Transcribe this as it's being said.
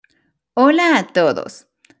Hola a todos,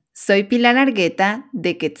 soy Pilar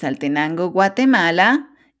de Quetzaltenango, Guatemala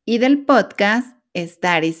y del podcast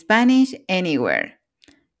Study Spanish Anywhere.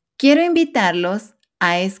 Quiero invitarlos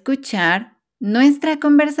a escuchar nuestra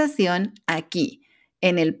conversación aquí,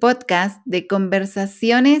 en el podcast de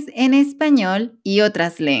Conversaciones en Español y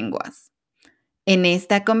otras lenguas. En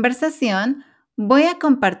esta conversación voy a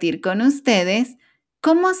compartir con ustedes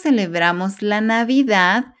cómo celebramos la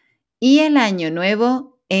Navidad y el Año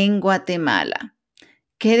Nuevo en Guatemala.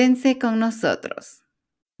 Quédense con nosotros.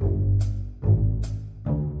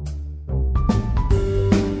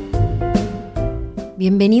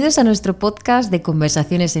 Bienvenidos a nuestro podcast de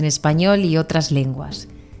Conversaciones en Español y otras lenguas.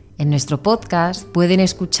 En nuestro podcast pueden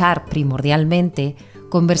escuchar primordialmente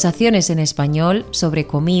conversaciones en español sobre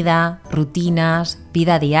comida, rutinas,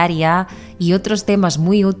 vida diaria y otros temas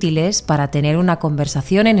muy útiles para tener una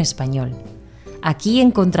conversación en español. Aquí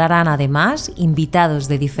encontrarán además invitados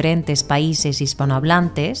de diferentes países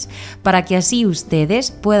hispanohablantes para que así ustedes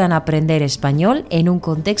puedan aprender español en un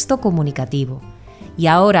contexto comunicativo. Y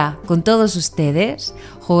ahora, con todos ustedes,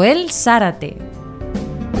 Joel Zárate.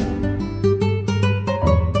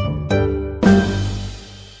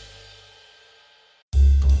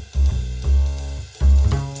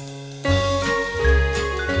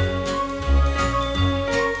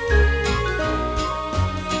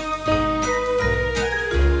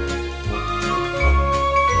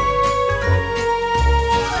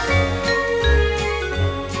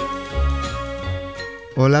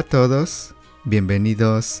 Hola a todos,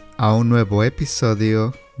 bienvenidos a un nuevo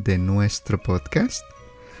episodio de nuestro podcast.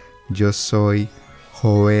 Yo soy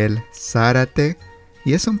Joel Zárate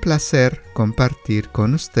y es un placer compartir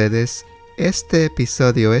con ustedes este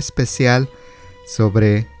episodio especial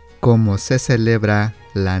sobre cómo se celebra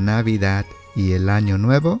la Navidad y el Año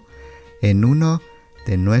Nuevo en uno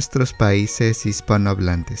de nuestros países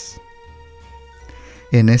hispanohablantes.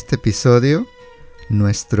 En este episodio,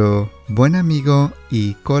 nuestro buen amigo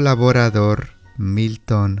y colaborador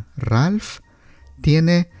Milton Ralph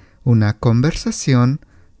tiene una conversación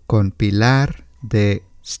con Pilar de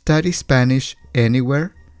Study Spanish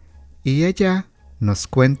Anywhere y ella nos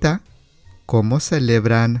cuenta cómo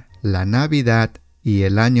celebran la Navidad y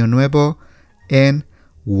el Año Nuevo en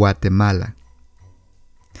Guatemala.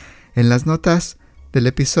 En las notas del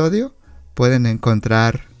episodio pueden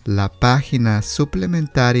encontrar la página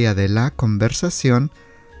suplementaria de la conversación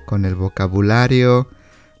con el vocabulario,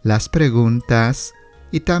 las preguntas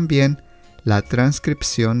y también la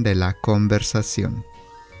transcripción de la conversación.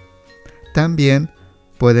 También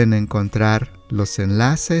pueden encontrar los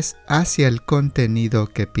enlaces hacia el contenido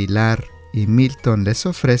que Pilar y Milton les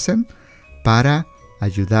ofrecen para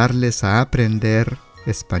ayudarles a aprender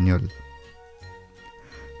español.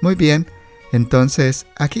 Muy bien. Entonces,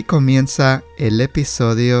 aquí comienza el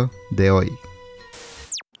episodio de hoy.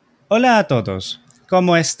 Hola a todos,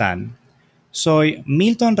 ¿cómo están? Soy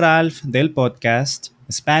Milton Ralph del podcast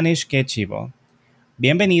Spanish Que Chivo.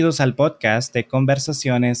 Bienvenidos al podcast de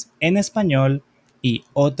conversaciones en español y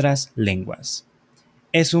otras lenguas.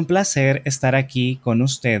 Es un placer estar aquí con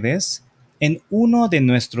ustedes en uno de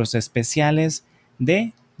nuestros especiales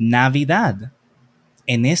de Navidad.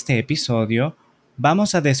 En este episodio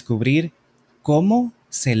vamos a descubrir cómo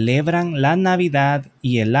celebran la Navidad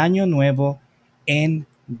y el Año Nuevo en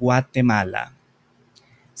Guatemala.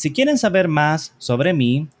 Si quieren saber más sobre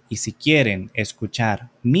mí y si quieren escuchar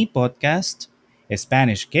mi podcast,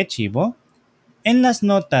 Spanish Que Chivo, en las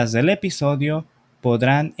notas del episodio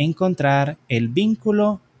podrán encontrar el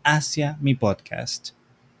vínculo hacia mi podcast.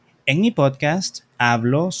 En mi podcast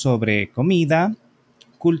hablo sobre comida,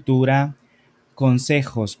 cultura,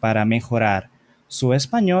 consejos para mejorar su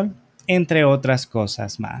español, entre otras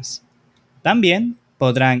cosas más. También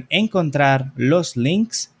podrán encontrar los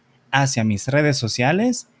links hacia mis redes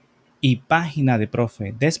sociales y página de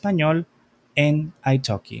profe de español en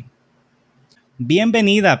italki.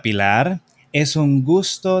 Bienvenida, Pilar. Es un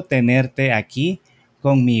gusto tenerte aquí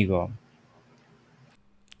conmigo.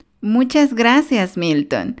 Muchas gracias,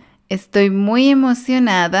 Milton. Estoy muy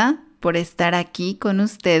emocionada por estar aquí con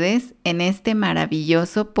ustedes en este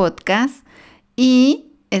maravilloso podcast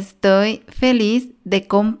y estoy feliz de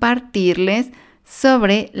compartirles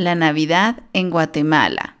sobre la Navidad en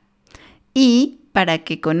Guatemala. Y para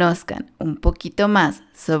que conozcan un poquito más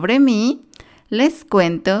sobre mí, les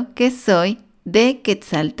cuento que soy de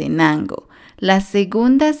Quetzaltenango, la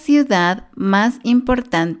segunda ciudad más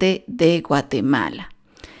importante de Guatemala.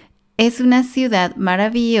 Es una ciudad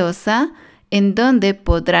maravillosa en donde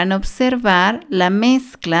podrán observar la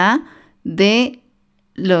mezcla de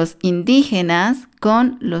los indígenas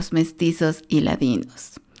con los mestizos y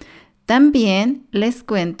ladinos. También les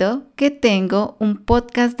cuento que tengo un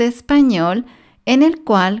podcast de español en el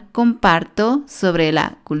cual comparto sobre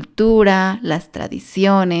la cultura, las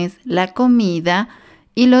tradiciones, la comida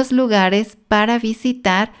y los lugares para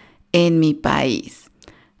visitar en mi país.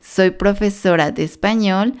 Soy profesora de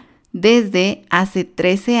español desde hace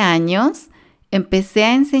 13 años. Empecé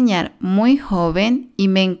a enseñar muy joven y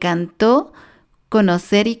me encantó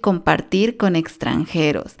conocer y compartir con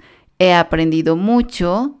extranjeros. He aprendido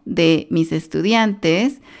mucho de mis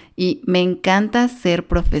estudiantes y me encanta ser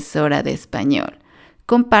profesora de español.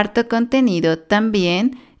 Comparto contenido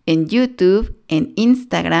también en YouTube, en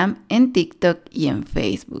Instagram, en TikTok y en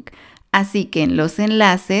Facebook. Así que en los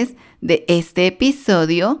enlaces de este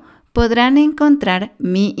episodio podrán encontrar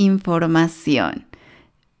mi información.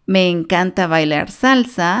 Me encanta bailar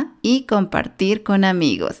salsa y compartir con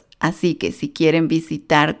amigos. Así que si quieren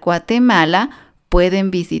visitar Guatemala,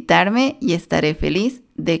 pueden visitarme y estaré feliz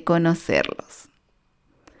de conocerlos.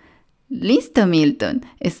 Listo, Milton.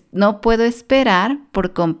 No puedo esperar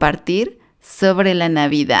por compartir sobre la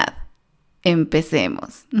Navidad.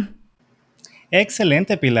 Empecemos.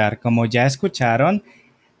 Excelente, Pilar. Como ya escucharon,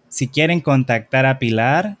 si quieren contactar a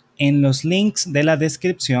Pilar, en los links de la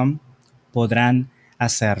descripción podrán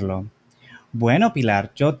hacerlo. Bueno,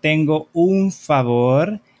 Pilar, yo tengo un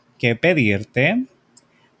favor que pedirte.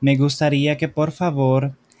 Me gustaría que por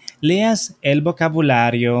favor leas el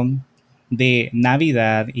vocabulario de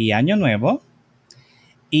Navidad y Año Nuevo.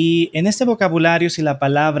 Y en este vocabulario, si la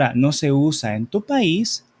palabra no se usa en tu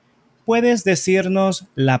país, puedes decirnos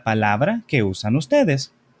la palabra que usan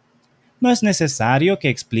ustedes. No es necesario que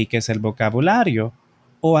expliques el vocabulario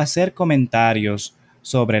o hacer comentarios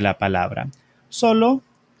sobre la palabra, solo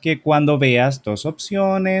que cuando veas dos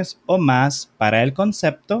opciones o más para el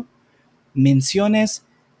concepto, menciones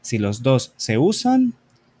si los dos se usan,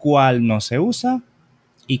 cuál no se usa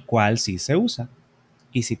y cuál sí se usa.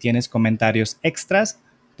 Y si tienes comentarios extras,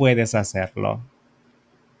 puedes hacerlo.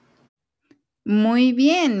 Muy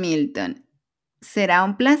bien, Milton. Será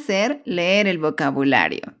un placer leer el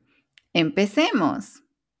vocabulario. Empecemos.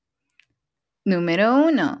 Número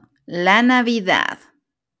 1. La Navidad.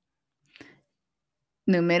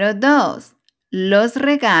 Número 2. Los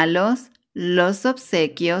regalos, los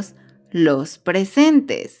obsequios, los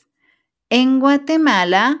presentes. En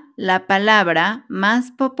Guatemala, la palabra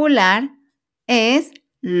más popular es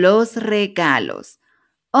los regalos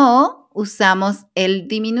o usamos el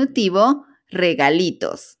diminutivo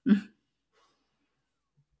regalitos.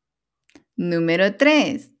 Número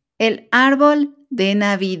 3. El árbol de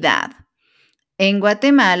Navidad. En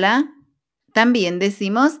Guatemala también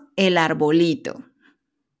decimos el arbolito.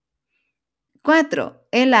 4.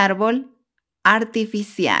 El árbol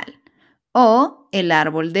artificial o el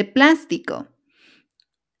árbol de plástico.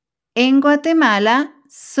 En Guatemala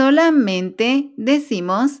solamente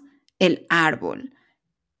decimos el árbol.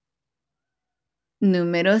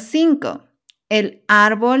 Número 5. El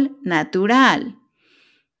árbol natural.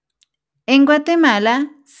 En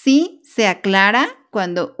Guatemala sí se aclara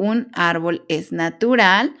cuando un árbol es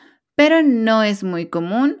natural, pero no es muy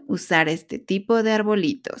común usar este tipo de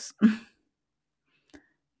arbolitos.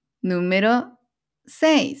 Número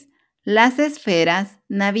 6. Las esferas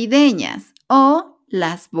navideñas o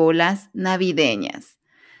las bolas navideñas.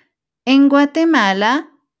 En Guatemala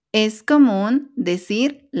es común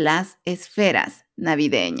decir las esferas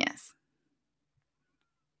navideñas.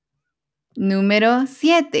 Número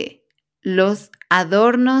 7. Los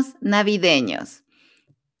adornos navideños.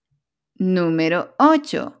 Número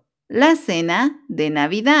 8. La cena de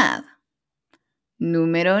Navidad.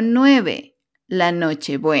 Número 9. La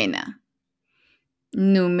Nochebuena.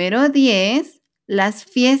 Número 10. Las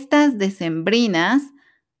fiestas decembrinas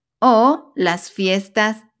o las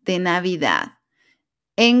fiestas de Navidad.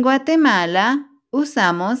 En Guatemala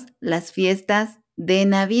usamos las fiestas de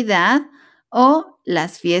Navidad o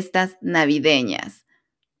las fiestas navideñas.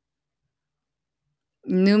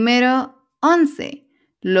 Número 11.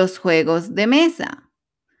 Los juegos de mesa.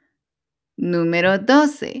 Número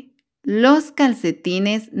 12. Los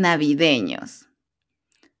calcetines navideños.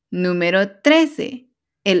 Número 13.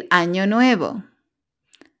 El Año Nuevo.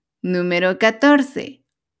 Número 14.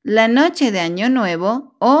 La noche de Año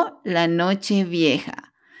Nuevo o la noche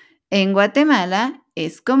vieja. En Guatemala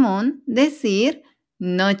es común decir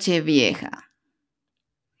noche vieja.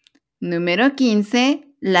 Número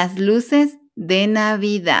 15. Las luces de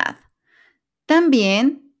Navidad.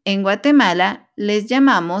 También en Guatemala les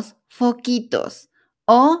llamamos foquitos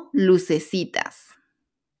o lucecitas.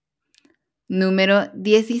 Número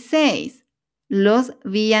 16. Los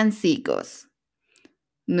villancicos.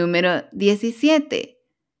 Número 17.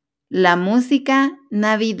 la música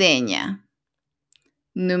navideña.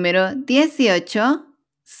 Número 18,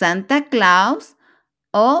 Santa Claus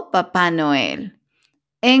o Papá Noel.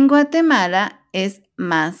 En Guatemala es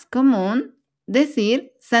más común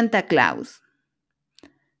decir Santa Claus.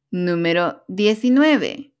 Número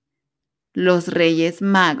 19, los Reyes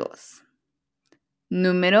Magos.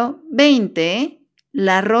 Número 20,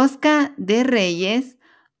 la rosca de Reyes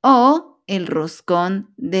o el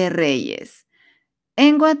roscón de Reyes.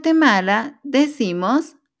 En Guatemala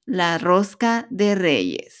decimos la rosca de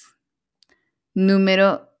Reyes.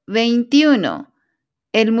 Número 21,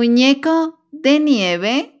 el muñeco de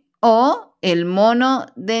nieve o el mono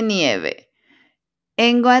de nieve.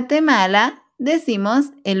 En Guatemala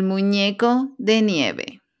decimos el muñeco de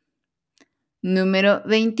nieve. Número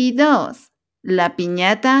 22, la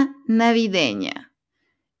piñata navideña.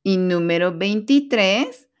 Y número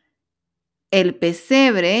 23, el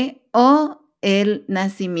pesebre o el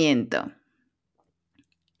nacimiento.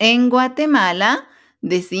 En Guatemala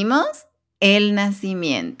decimos el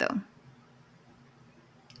nacimiento.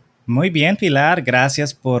 Muy bien, Pilar,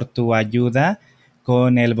 gracias por tu ayuda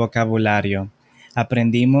con el vocabulario.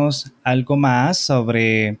 Aprendimos algo más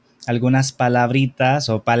sobre algunas palabritas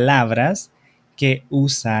o palabras que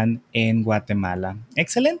usan en Guatemala.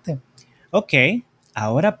 Excelente. Ok,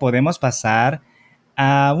 ahora podemos pasar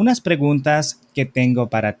a unas preguntas que tengo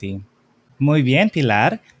para ti. Muy bien,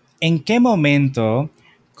 Pilar. ¿En qué momento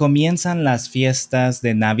comienzan las fiestas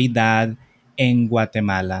de Navidad en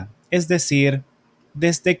Guatemala? Es decir,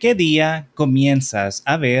 ¿desde qué día comienzas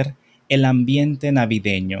a ver el ambiente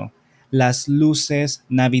navideño, las luces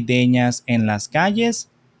navideñas en las calles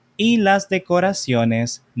y las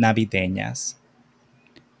decoraciones navideñas?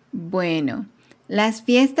 Bueno, las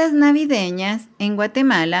fiestas navideñas en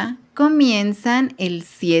Guatemala comienzan el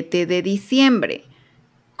 7 de diciembre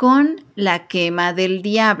con la quema del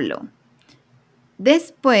diablo.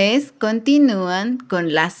 Después continúan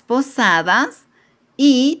con las posadas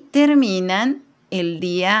y terminan el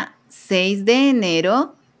día 6 de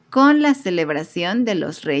enero con la celebración de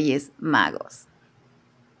los Reyes Magos.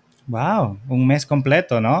 Wow, un mes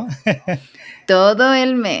completo, ¿no? Todo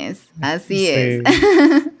el mes, así es.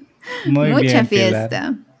 Sí, muy Mucha bien, Pilar.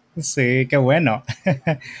 fiesta. Sí, qué bueno.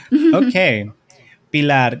 Ok,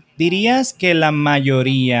 Pilar, ¿dirías que la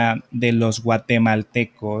mayoría de los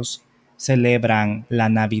guatemaltecos celebran la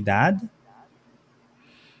Navidad?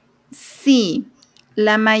 Sí,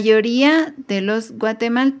 la mayoría de los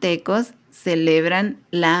guatemaltecos celebran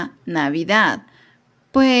la Navidad,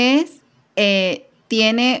 pues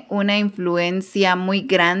tiene una influencia muy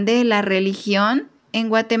grande la religión en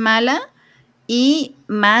Guatemala y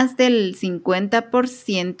más del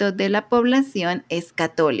 50% de la población es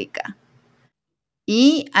católica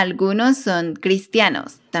y algunos son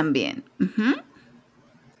cristianos también. Ujú.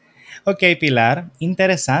 Ok, Pilar,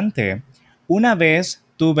 interesante. Una vez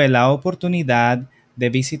tuve la oportunidad de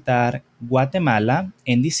visitar Guatemala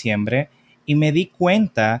en diciembre y me di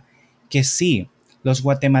cuenta que sí, los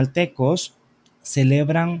guatemaltecos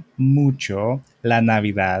celebran mucho la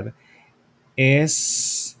Navidad.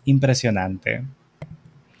 Es impresionante.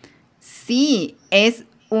 Sí, es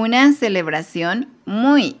una celebración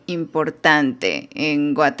muy importante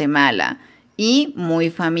en Guatemala y muy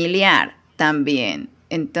familiar también.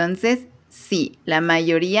 Entonces, sí, la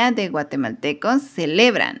mayoría de guatemaltecos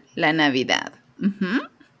celebran la Navidad. Ujú.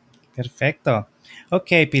 Perfecto.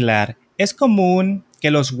 Ok, Pilar, ¿es común que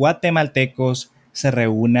los guatemaltecos se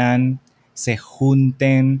reúnan, se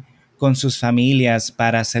junten con sus familias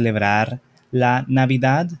para celebrar la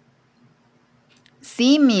Navidad?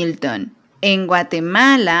 Sí, Milton. En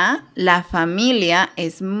Guatemala, la familia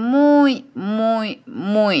es muy, muy,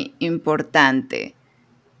 muy importante.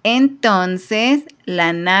 Entonces,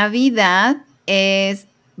 la Navidad es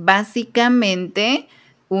básicamente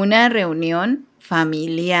una reunión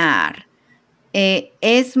familiar.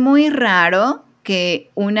 Es muy raro que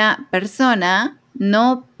una persona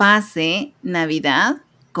no pase Navidad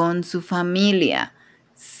con su familia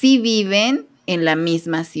si viven en la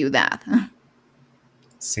misma ciudad.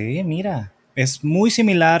 Sí, mira, es muy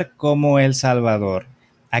similar como El Salvador.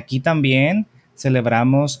 Aquí también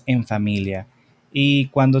celebramos en familia. Y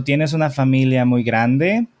cuando tienes una familia muy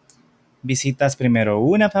grande, visitas primero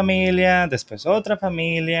una familia, después otra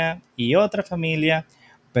familia y otra familia,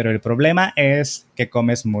 pero el problema es que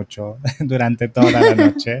comes mucho durante toda la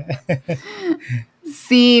noche.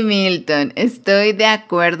 Sí, Milton, estoy de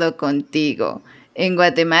acuerdo contigo. En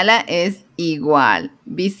Guatemala es igual.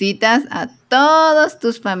 Visitas a todos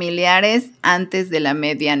tus familiares antes de la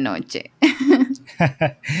medianoche.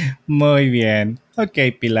 Muy bien. Ok,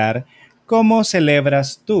 Pilar, ¿cómo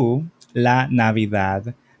celebras tú la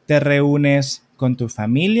Navidad? ¿Te reúnes con tu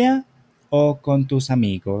familia o con tus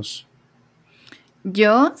amigos?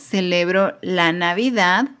 Yo celebro la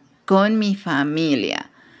Navidad con mi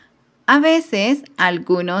familia. A veces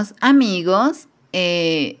algunos amigos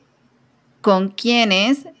con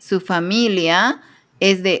quienes su familia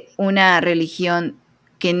es de una religión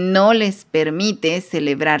que no les permite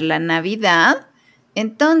celebrar la Navidad,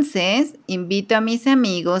 entonces invito a mis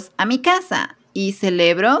amigos a mi casa y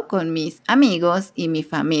celebro con mis amigos y mi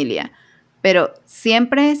familia, pero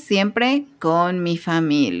siempre, siempre con mi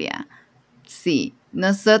familia. Sí,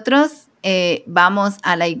 nosotros vamos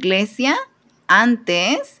a la iglesia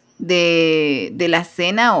antes de la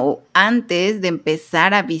cena o antes de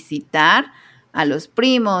empezar a visitar a los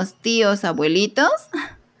primos, tíos, abuelitos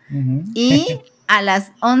Ujú. y a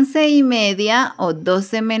las 11:30 o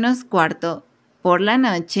 12 menos cuarto por la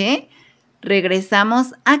noche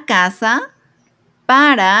regresamos a casa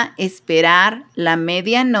para esperar la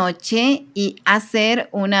medianoche y hacer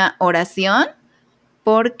una oración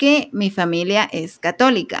porque mi familia es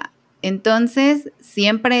católica. Entonces,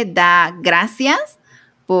 siempre da gracias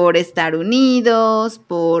por estar unidos,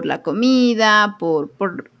 por la comida, por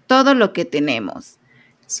todo lo que tenemos.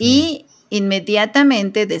 Sí. Y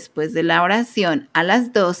inmediatamente después de la oración a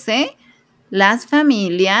las 12, las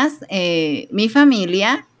familias, mi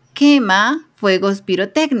familia quema fuegos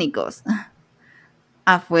pirotécnicos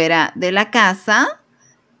afuera de la casa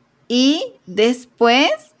y después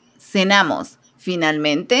cenamos,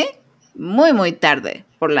 finalmente, muy, muy tarde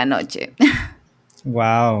por la noche.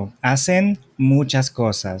 Wow, hacen muchas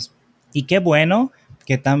cosas. Y qué bueno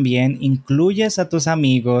que también incluyes a tus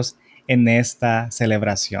amigos en esta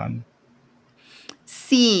celebración.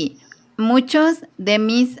 Sí, muchos de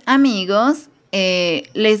mis amigos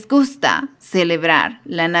les gusta celebrar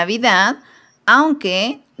la Navidad,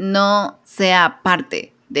 aunque no sea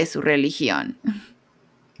parte de su religión.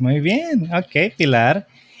 Muy bien, ok, Pilar.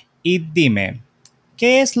 Y dime,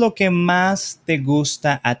 ¿qué es lo que más te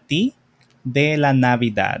gusta a ti de la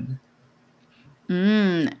Navidad?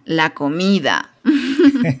 La comida.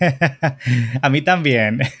 A mí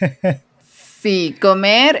también. Sí,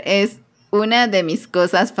 comer es una de mis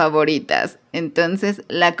cosas favoritas. Entonces,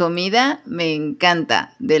 la comida me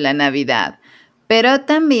encanta de la Navidad. Pero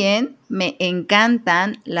también me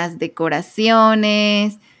encantan las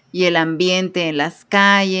decoraciones y el ambiente en las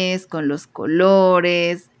calles con los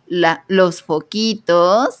colores, los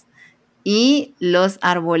foquitos y los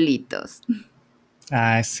arbolitos.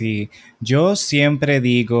 Ah, sí. Yo siempre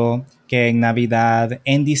digo que en Navidad,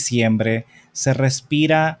 en diciembre, se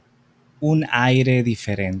respira un aire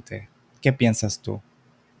diferente. ¿Qué piensas tú?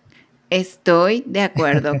 Estoy de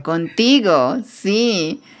acuerdo contigo,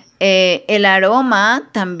 sí. El aroma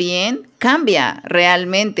también cambia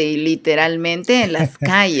realmente y literalmente en las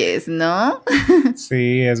calles, ¿no?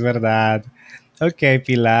 Sí, es verdad. Ok,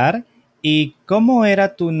 Pilar. ¿Y cómo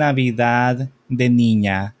era tu Navidad de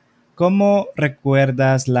niña? ¿Cómo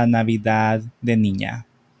recuerdas la Navidad de niña?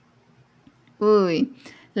 Uy,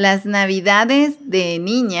 las navidades de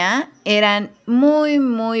niña eran muy,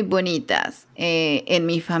 muy bonitas en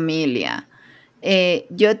mi familia.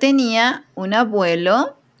 Yo tenía un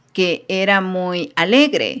abuelo que era muy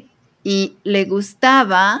alegre y le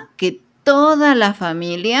gustaba que toda la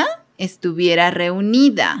familia estuviera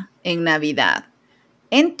reunida en Navidad.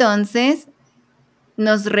 Entonces,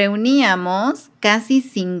 nos reuníamos casi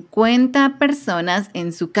 50 personas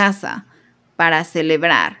en su casa para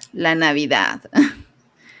celebrar la Navidad.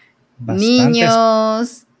 Bastantes,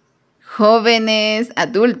 Niños, jóvenes,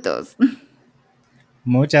 adultos.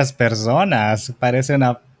 muchas personas. Parece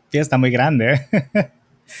una fiesta muy grande.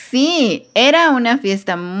 Sí, era una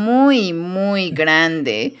fiesta muy, muy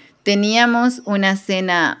grande. Teníamos una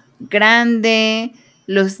cena grande,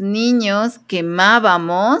 los niños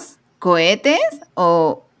quemábamos cohetes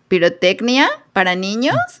o pirotecnia para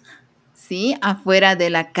niños, ¿sí? Afuera de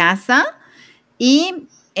la casa y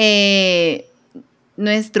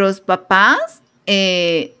nuestros papás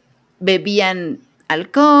bebían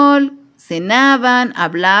alcohol, cenaban,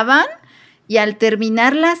 hablaban y al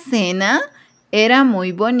terminar la cena era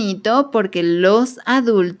muy bonito porque los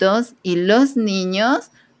adultos y los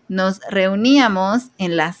niños nos reuníamos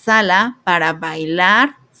en la sala para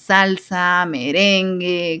bailar salsa,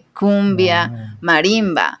 merengue, cumbia, Wow.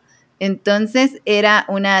 marimba. Entonces era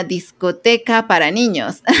una discoteca para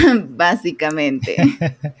niños, básicamente.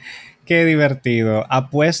 Qué divertido.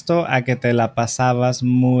 Apuesto a que te la pasabas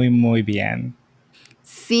muy, muy bien.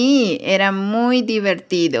 Sí, era muy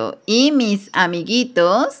divertido. Y mis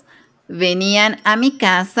amiguitos venían a mi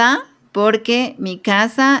casa porque mi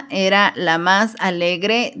casa era la más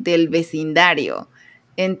alegre del vecindario.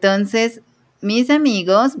 Entonces, mis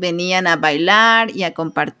amigos venían a bailar y a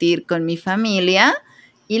compartir con mi familia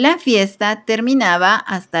y la fiesta terminaba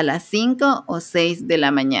hasta las 5 o 6 de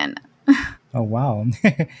la mañana. Oh, wow.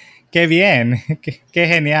 Qué bien, qué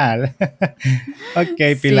genial.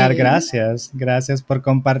 Ok, Pilar, Sí. gracias. Gracias por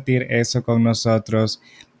compartir eso con nosotros.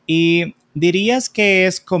 ¿Y dirías que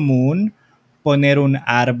es común poner un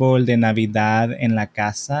árbol de Navidad en la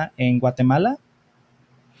casa en Guatemala?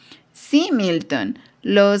 Sí, Milton.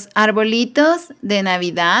 Los arbolitos de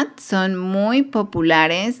Navidad son muy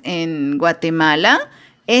populares en Guatemala,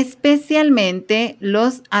 especialmente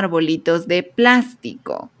los arbolitos de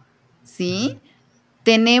plástico. ¿Sí?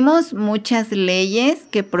 Tenemos muchas leyes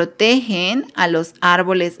que protegen a los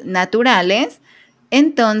árboles naturales,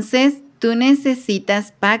 entonces tú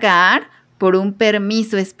necesitas pagar por un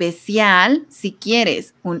permiso especial si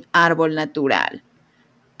quieres un árbol natural.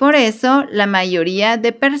 Por eso, la mayoría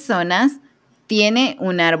de personas tiene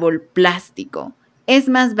un árbol plástico. Es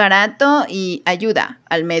más barato y ayuda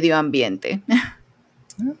al medio ambiente.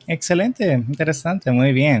 Excelente, interesante,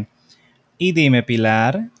 muy bien. Y dime,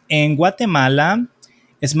 Pilar, ¿en Guatemala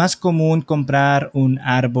es más común comprar un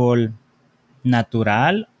árbol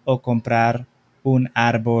natural o comprar un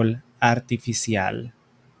árbol artificial?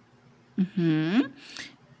 Ujú.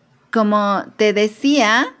 Como te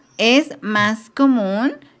decía, es más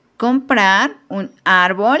común comprar un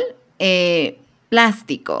árbol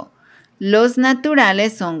plástico. Los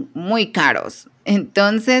naturales son muy caros.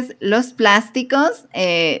 Entonces, los plásticos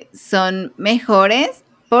son mejores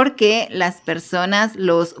porque las personas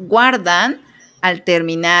los guardan al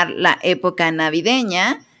terminar la época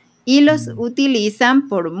navideña y los Mm, utilizan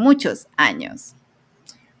por muchos años.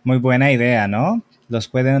 muy buena idea, ¿no? Los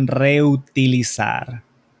pueden reutilizar.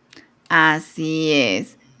 Así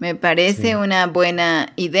es. Me parece Sí, una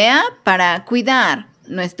buena idea para cuidar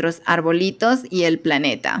nuestros arbolitos y el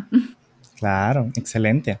planeta. claro,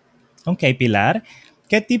 excelente. Ok, Pilar,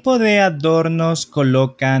 ¿qué tipo de adornos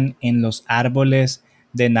colocan en los árboles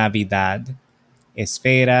de Navidad?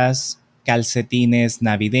 Esferas, calcetines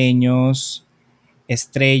navideños,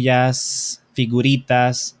 estrellas,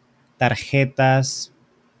 figuritas, tarjetas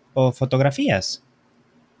o fotografías.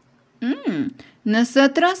 Mm,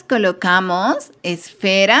 Nosotros colocamos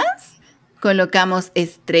esferas, colocamos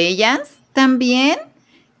estrellas también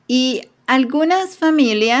y algunas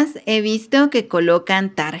familias he visto que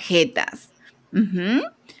colocan tarjetas. Ujú.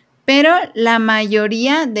 Pero la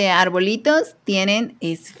mayoría de arbolitos tienen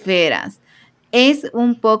esferas. Es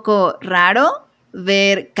un poco raro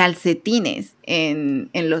ver calcetines en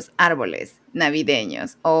los árboles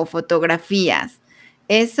navideños o fotografías.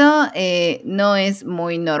 Eso no es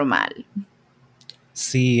muy normal.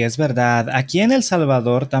 Sí, es verdad. Aquí en El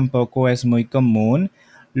Salvador tampoco es muy común.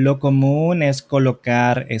 Lo común es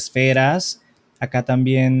colocar esferas. Acá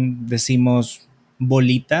también decimos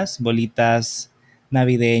bolitas, bolitas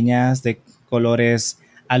navideñas de colores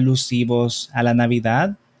alusivos a la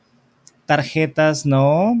Navidad. Tarjetas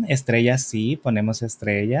no, estrellas sí, ponemos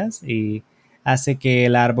estrellas y hace que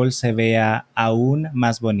el árbol se vea aún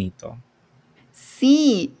más bonito.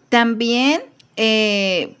 Sí, también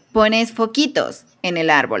pones foquitos en el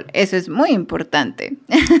árbol. Eso es muy importante.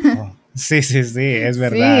 Oh, sí, sí, sí, es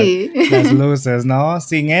verdad. Sí. Las luces, ¿no?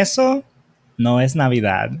 Sin eso, no es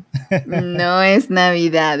Navidad. No es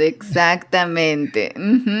Navidad, exactamente.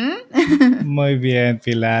 Ujú. Muy bien,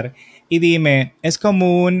 Pilar. Y dime, ¿es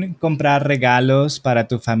común comprar regalos para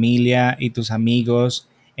tu familia y tus amigos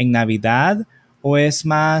en Navidad o es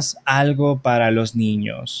más algo para los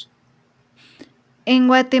niños? En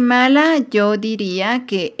Guatemala yo diría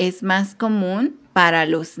que es más común para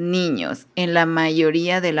los niños en la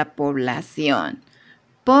mayoría de la población,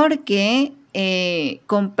 porque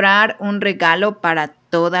comprar un regalo para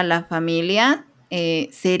toda la familia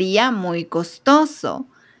sería muy costoso.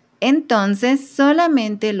 Entonces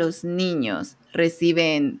solamente los niños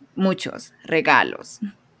reciben muchos regalos.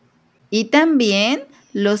 Y también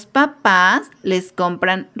los papás les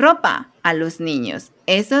compran ropa a los niños.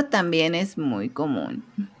 Eso también es muy común.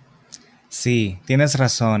 Sí, tienes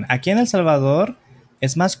razón. Aquí en El Salvador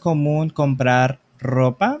es más común comprar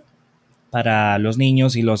ropa para los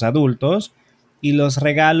niños y los adultos y los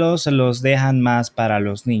regalos se los dejan más para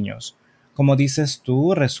los niños. Como dices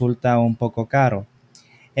tú, resulta un poco caro.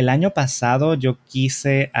 El año pasado yo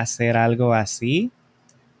quise hacer algo así,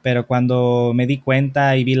 pero cuando me di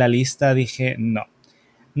cuenta y vi la lista dije, no,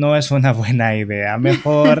 no es una buena idea.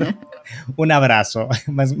 Mejor un abrazo,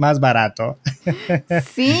 más barato.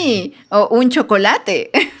 Sí, o un chocolate.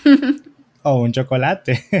 O un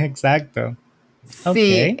chocolate, exacto. Ok.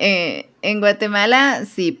 Sí, En Guatemala,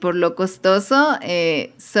 sí, por lo costoso,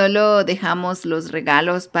 solo dejamos los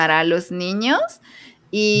regalos para los niños Ujú.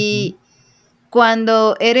 y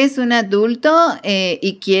cuando eres un adulto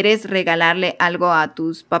y quieres regalarle algo a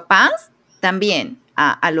tus papás, también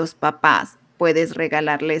a los papás puedes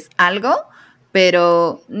regalarles algo,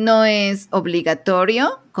 pero no es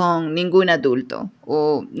obligatorio con ningún adulto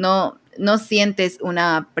o no sientes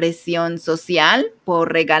una presión social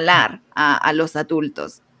por regalar a los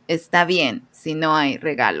adultos. Está bien si no hay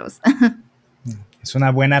regalos. Es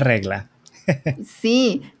una buena regla.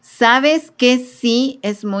 Sí, ¿sabes que sí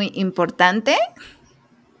es muy importante?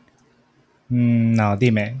 No,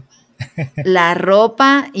 dime. La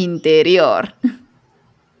ropa interior.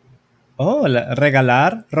 Oh,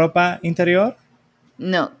 regalar ropa interior.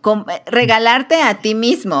 No, regalarte a ti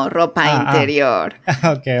mismo ropa Ah, interior.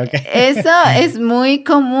 ok, ok. Eso es muy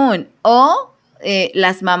común. O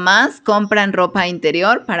las mamás compran ropa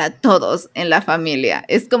interior para todos en la familia.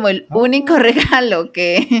 Es como el único Oh, regalo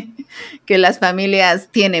que las familias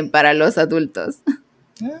tienen para los adultos.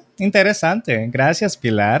 interesante. Gracias,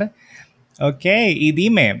 Pilar. Ok, y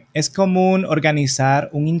dime, ¿es común organizar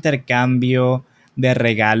un intercambio de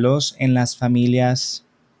regalos en las familias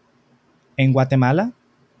en Guatemala?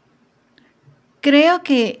 Creo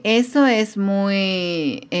que eso es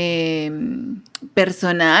muy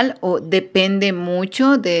personal o depende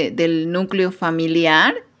mucho del núcleo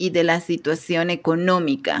familiar y de la situación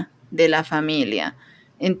económica de la familia.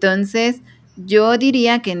 Entonces, yo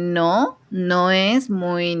diría que no es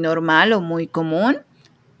muy normal o muy común,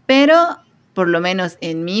 pero por lo menos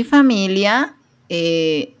en mi familia,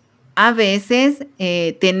 a veces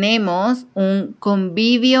tenemos un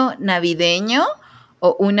convivio navideño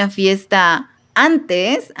o una fiesta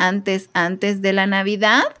antes de la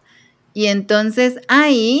Navidad, y entonces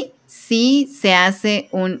ahí sí se hace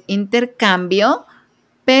un intercambio,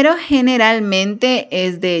 pero generalmente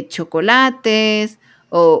es de chocolates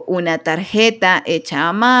o una tarjeta hecha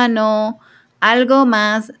a mano, algo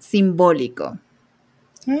más simbólico.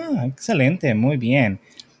 Ah, excelente, muy bien.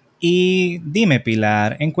 Y dime,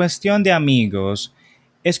 Pilar, en cuestión de amigos,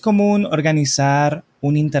 ¿es común organizar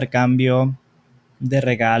un intercambio de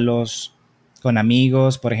regalos con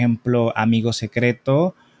amigos, por ejemplo, amigo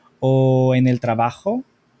secreto o en el trabajo?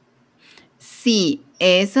 Sí,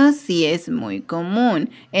 eso sí es muy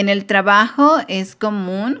común. En el trabajo es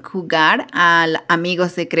común jugar al amigo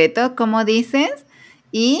secreto, como dices,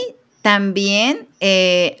 y también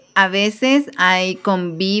a veces hay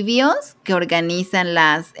convivios que organizan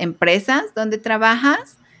las empresas donde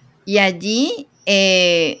trabajas y allí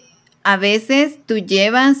a veces tú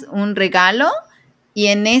llevas un regalo y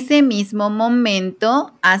en ese mismo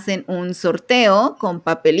momento hacen un sorteo con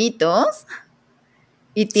papelitos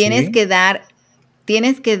y Sí.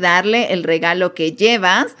 tienes que darle el regalo que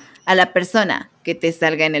llevas a la persona que te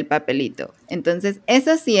salga en el papelito. Entonces,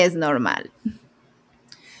 eso sí es normal.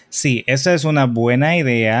 Sí, esa es una buena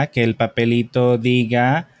idea que el papelito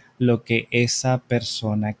diga lo que esa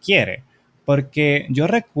persona quiere. Porque yo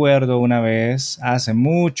recuerdo una vez, hace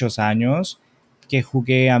muchos años, que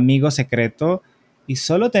jugué Amigo Secreto y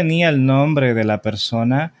solo tenía el nombre de la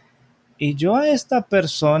persona y yo a esta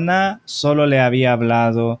persona solo le había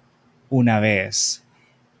hablado una vez.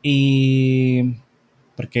 Y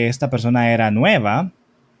porque esta persona era nueva,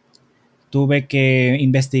 tuve que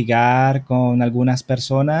investigar con algunas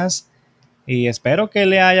personas y espero que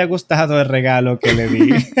le haya gustado el regalo que le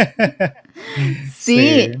di.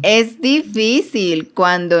 Sí, Sí, es difícil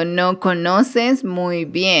cuando no conoces muy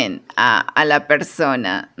bien a la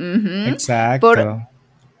persona. Ujú. Por, exacto.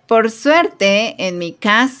 por suerte, en mi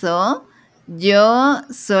caso, yo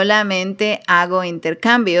solamente hago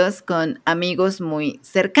intercambios con amigos muy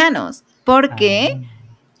cercanos, Ah, porque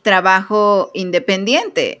trabajo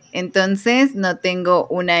independiente, entonces no tengo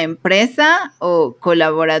una empresa o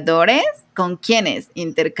colaboradores con quienes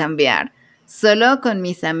intercambiar, solo con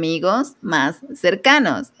mis amigos más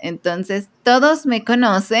cercanos. Entonces todos me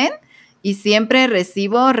conocen y siempre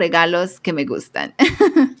recibo regalos que me gustan.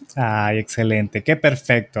 ay, excelente. Qué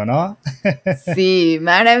perfecto, ¿no? Sí, Sí.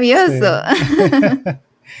 maravilloso.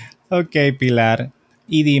 Ok, Pilar.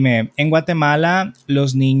 Y dime, ¿en Guatemala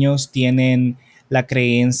los niños tienen la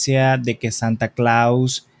creencia de que Santa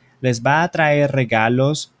Claus les va a traer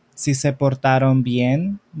regalos si se portaron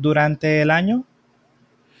bien durante el año?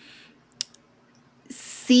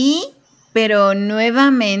 Sí, pero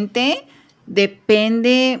nuevamente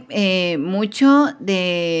depende mucho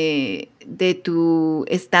de tu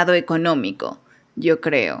estado económico, yo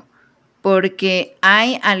creo, porque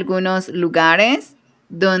hay algunos lugares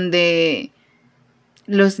donde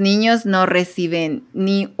los niños no reciben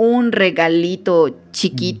ni un regalito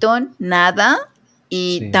chiquito, nada,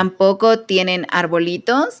 y Sí. tampoco tienen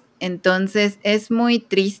arbolitos. Entonces es muy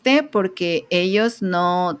triste porque ellos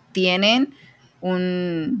no tienen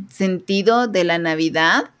un sentido de la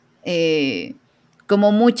Navidad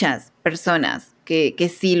como muchas personas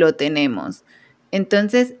que sí lo tenemos.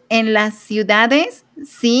 Entonces, en las ciudades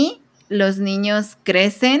sí, los niños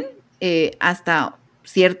crecen hasta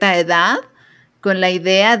cierta edad con la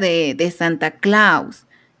idea de Santa Claus.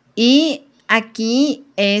 Y aquí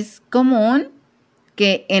es común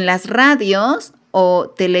que en las radios o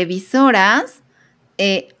televisoras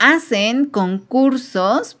hacen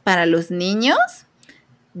concursos para los niños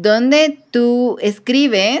donde tú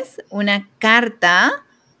escribes una carta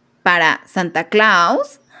para Santa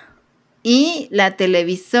Claus y la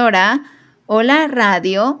televisora o la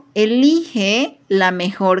radio elige la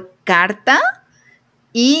mejor carta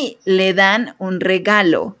y le dan un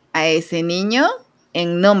regalo a ese niño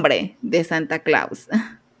en nombre de Santa Claus.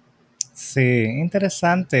 Sí,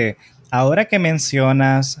 interesante. Ahora que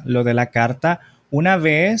mencionas lo de la carta, una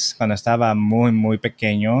vez, cuando estaba muy, muy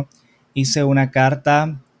pequeño, hice una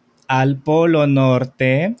carta al Polo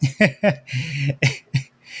Norte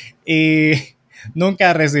y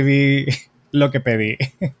nunca recibí lo que pedí.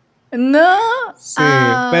 No. Sí,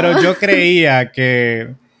 pero yo creía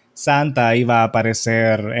que Santa iba a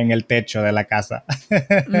aparecer en el techo de la casa.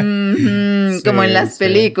 Como en Sí, las sí,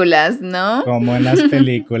 películas, ¿no? como en las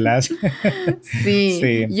películas. Sí,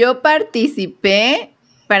 Sí. yo participé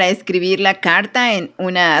para escribir la carta en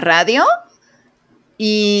una radio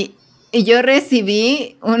y, y yo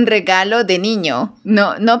recibí un regalo de niño,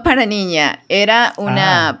 no para niña, era Ah,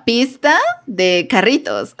 una pista de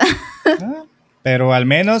carritos. ah, pero al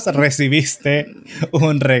menos recibiste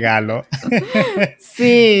un regalo.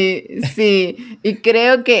 Sí, sí, y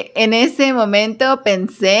creo que en ese momento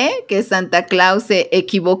pensé que Santa Claus se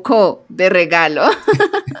equivocó de regalo.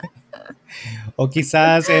 O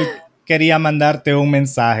quizás él quería mandarte un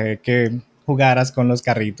mensaje que jugaras con los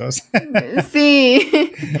carritos.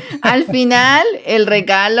 Sí, al final el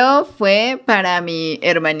regalo fue para mi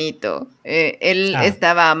hermanito. Él Ah,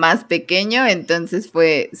 estaba más pequeño, entonces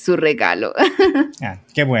fue su regalo.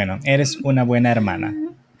 qué bueno. Eres una buena hermana.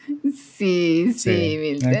 Sí, Sí, sí,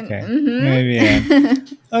 Milton. ok, muy bien.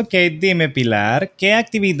 Ujú. Ok, dime Pilar, ¿qué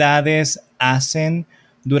actividades hacen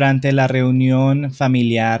durante la reunión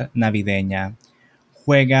familiar navideña?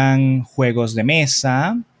 ¿Juegan juegos de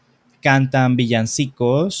mesa? ¿Cantan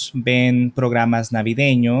villancicos? ¿Ven programas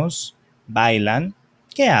navideños? ¿Bailan?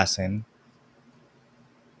 ¿Qué hacen?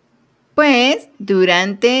 Pues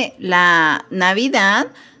durante la Navidad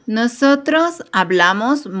nosotros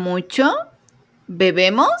hablamos mucho,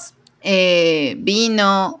 bebemos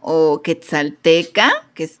vino o quetzalteca,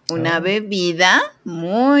 que es una Oh, bebida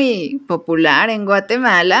muy popular en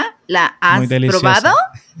Guatemala. ¿La muy has probado? deliciosa.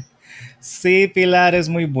 Sí, Pilar es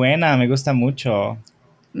muy buena, me gusta mucho.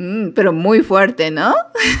 Pero muy fuerte, ¿no?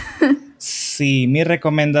 Sí, mi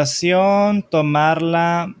recomendación,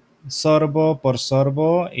 tomarla sorbo por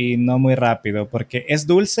sorbo y no muy rápido, porque es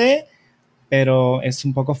dulce, pero es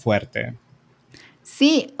un poco fuerte.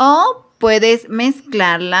 Sí, o puedes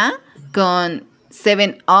mezclarla con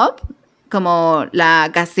 7-Up, como la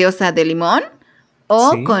gaseosa de limón,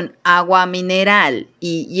 o Sí, con agua mineral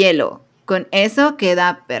y hielo. Con eso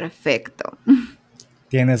queda perfecto.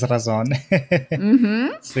 tienes razón.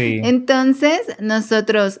 Ujú. Sí, Entonces,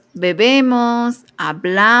 nosotros bebemos,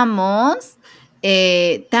 hablamos,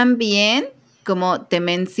 también, como te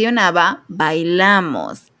mencionaba,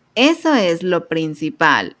 bailamos. Eso es lo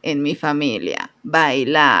principal en mi familia,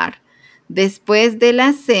 bailar. Después de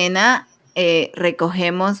la cena,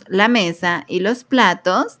 recogemos la mesa y los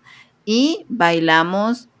platos y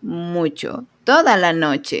bailamos mucho, toda la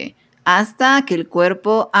noche, hasta que el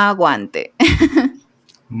cuerpo aguante.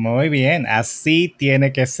 muy bien, así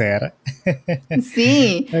tiene que ser.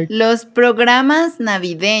 Sí, los programas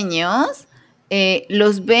navideños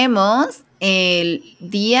los vemos eh,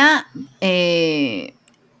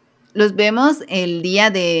 los vemos el día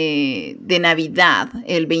de Navidad,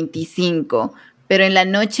 el 25, pero en la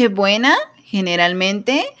Nochebuena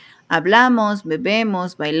generalmente hablamos,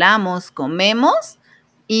 bebemos, bailamos, comemos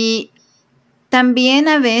y también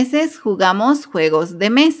a veces jugamos juegos de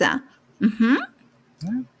mesa. Ujú.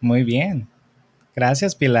 Muy bien,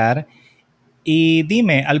 gracias Pilar. Y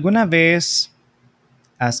dime, ¿alguna vez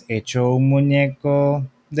has hecho un muñeco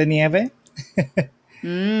de nieve?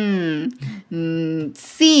 Mm,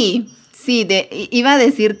 sí, sí, iba a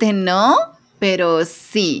decirte no, pero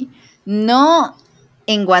sí. No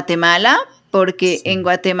en Guatemala, porque en Sí,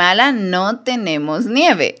 Guatemala no tenemos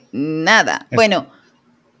nieve, nada. es Bueno,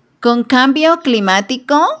 Con cambio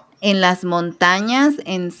climático en las montañas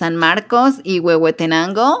en San Marcos y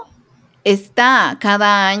Huehuetenango, está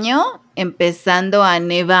cada año empezando a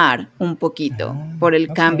nevar un poquito por el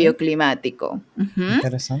Ok, cambio climático. Ujú.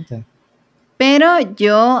 interesante. Pero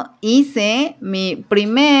yo hice mi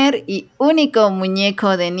primer y único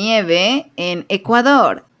muñeco de nieve en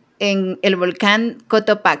Ecuador, en el volcán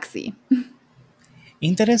Cotopaxi.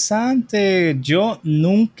 Interesante. Yo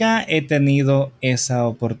nunca he tenido esa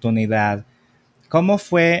oportunidad. ¿Cómo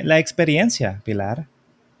fue la experiencia, Pilar?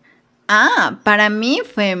 Para mí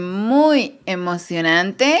fue muy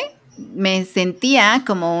emocionante. Me sentía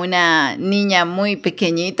como una niña muy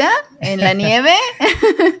pequeñita en la nieve,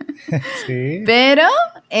 Sí. pero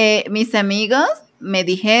mis amigos me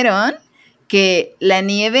dijeron que la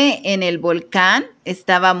nieve en el volcán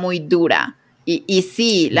estaba muy dura. Y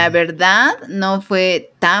sí, la verdad no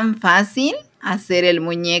fue tan fácil hacer el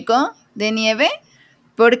muñeco de nieve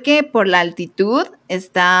porque por la altitud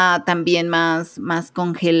está también más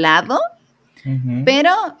congelado, Ujú.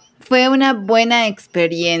 pero fue una buena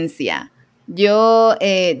experiencia. Yo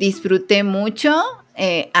disfruté mucho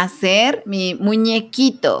hacer mi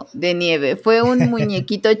muñequito de nieve. Fue un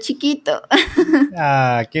muñequito chiquito.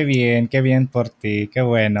 Ah, qué bien por ti, qué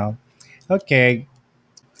bueno. Ok,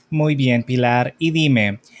 muy bien, Pilar. Y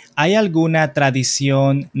dime, ¿hay alguna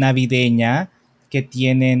tradición navideña que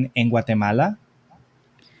tienen en Guatemala?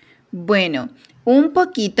 Bueno, un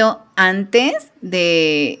poquito antes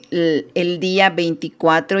del día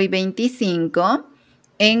 24 y 25,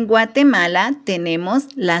 en Guatemala tenemos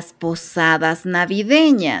las posadas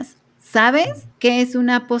navideñas. ¿Sabes qué es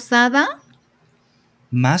una posada?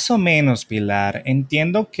 Más o menos, Pilar.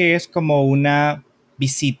 Entiendo que es como una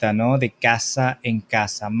visita, ¿no? De casa en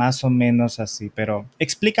casa, más o menos así, pero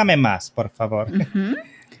explícame más, por favor. Ujú.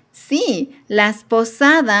 Sí, las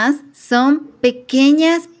posadas son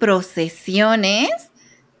pequeñas procesiones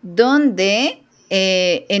donde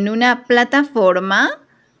en una plataforma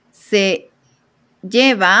se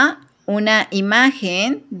lleva una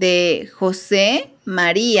imagen de José,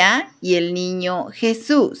 María y el niño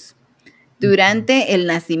Jesús durante el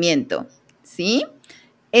nacimiento, ¿sí?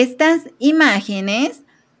 Estas imágenes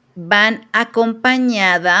van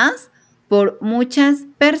acompañadas por muchas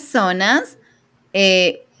personas,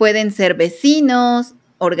 pueden ser vecinos,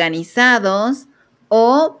 organizados,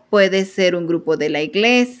 o puede ser un grupo de la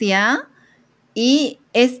iglesia, y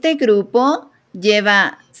este grupo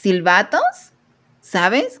lleva silbatos.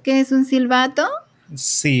 ¿Sabes qué es un silbato?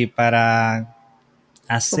 Sí, para Como,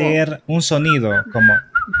 hacer un sonido como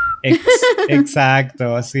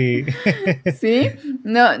exacto, sí. ¿sí?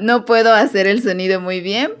 No puedo hacer el sonido muy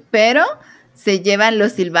bien, pero se llevan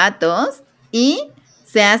los silbatos y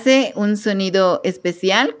se hace un sonido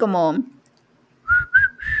especial como...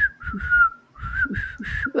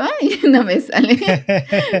 Ay, no me sale.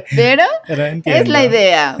 Pero Pero es la entiendo,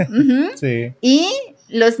 idea. Ujú. sí. Y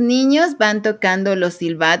los niños van tocando los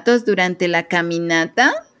silbatos durante la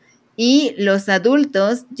caminata y los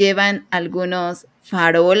adultos llevan algunos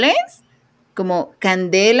faroles como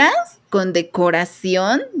candelas con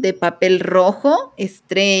decoración de papel rojo,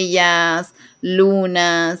 estrellas,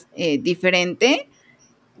 lunas, diferente.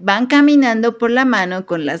 Van caminando por la mano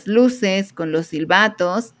con las luces, con los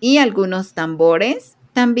silbatos y algunos tambores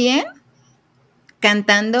también,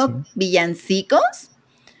 cantando Sí. villancicos,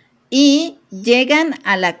 y llegan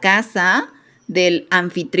a la casa del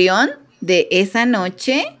anfitrión de esa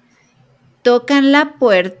noche, tocan la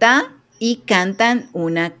puerta y cantan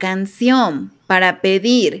una canción para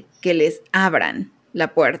pedir que les abran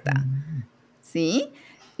la puerta, Mm. ¿sí?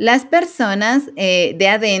 Las personas de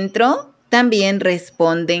adentro también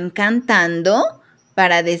responden cantando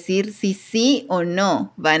para decir si sí o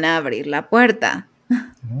no van a abrir la puerta.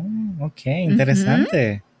 Ok, Ujú.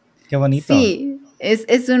 interesante. Qué bonito. Sí,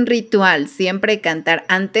 es un ritual, siempre cantar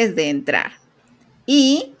antes de entrar.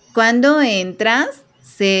 Y cuando entras,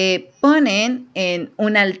 se ponen en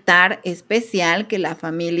un altar especial que la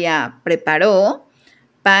familia preparó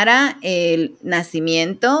para el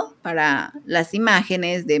nacimiento, para las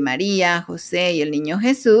imágenes de María, José y el niño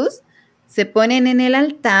Jesús. Se ponen en el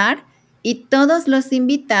altar y todos los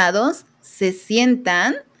invitados se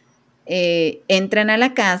sientan, entran a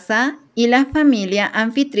la casa y la familia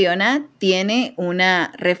anfitriona tiene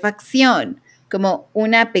una refacción, como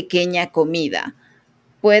una pequeña comida.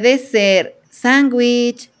 Puede ser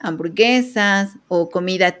sándwich, hamburguesas o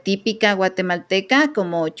comida típica guatemalteca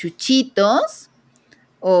como chuchitos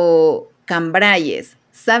o cambrayes.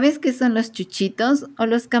 ¿Sabes qué son los chuchitos o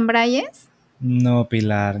los cambrayes? No,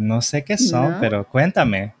 Pilar, no sé qué son, No. pero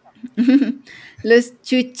cuéntame. Los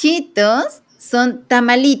chuchitos son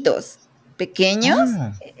tamalitos, pequeños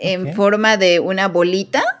Ah, en ok. forma de una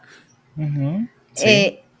bolita Ujú,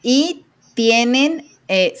 sí. y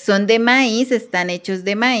son de maíz, están hechos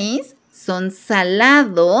de maíz, son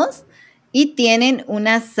salados y tienen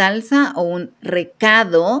una salsa o un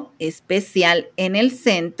recado especial en el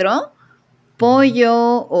centro,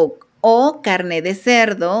 pollo o carne de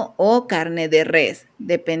cerdo o carne de res,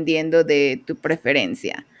 dependiendo de tu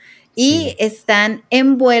preferencia. Y Sí. están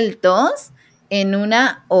envueltos en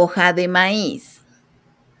una hoja de maíz.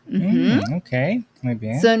 Ujú. Ok, muy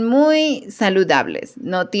bien. Son muy saludables,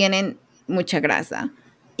 no tienen mucha grasa.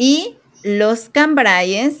 Y los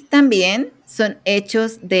cambrayes también son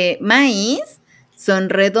hechos de maíz, son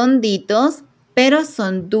redonditos, pero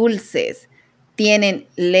son dulces. Tienen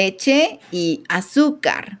leche y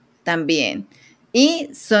azúcar también. Y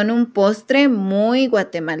son un postre muy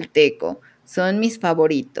guatemalteco. Son mis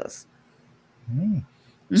favoritos. Mm,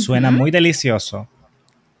 suena Ujú. muy delicioso.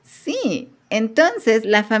 Sí, entonces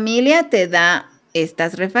la familia te da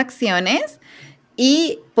estas refacciones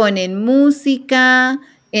y ponen música.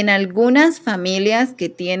 En algunas familias que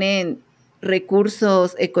tienen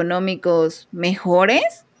recursos económicos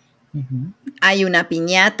mejores, Ujú. hay una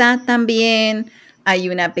piñata también, hay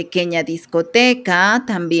una pequeña discoteca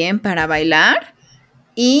también para bailar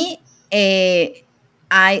y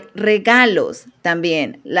hay regalos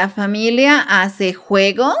también. La familia hace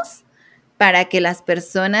juegos para que las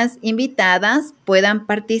personas invitadas puedan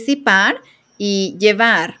participar y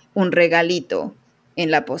llevar un regalito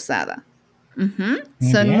en la posada. Ujú.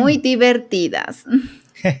 Muy Son muy bien. divertidas.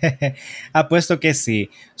 Apuesto que sí.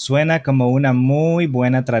 Suena como una muy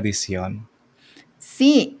buena tradición.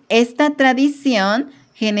 Sí, esta tradición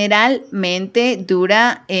generalmente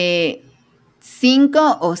dura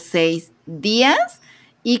 5 o 6 días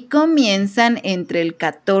y comienzan entre el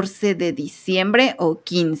 14 de diciembre o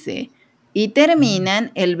 15 y Mm,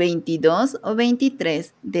 terminan el 22 o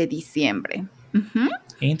 23 de diciembre. Ujú.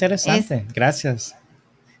 Es, interesante. Gracias.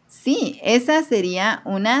 sí, esa sería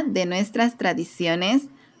una de nuestras tradiciones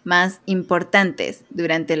más importantes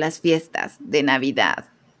durante las fiestas de Navidad.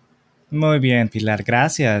 Muy bien, Pilar.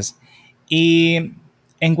 Gracias. ¿Y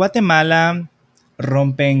en Guatemala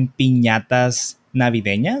rompen piñatas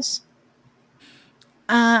navideñas?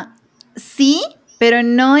 Ah, sí, pero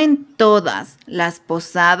no en todas las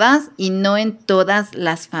posadas y no en todas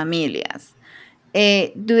las familias.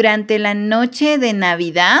 Durante la noche de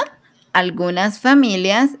Navidad, algunas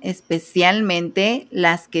familias, especialmente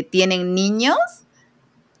las que tienen niños,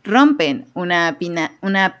 rompen una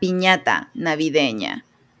piñata navideña.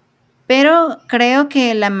 Pero creo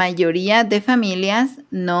que la mayoría de familias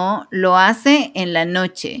no lo hace en la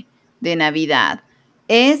noche de Navidad.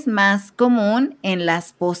 Es más común en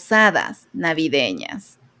las posadas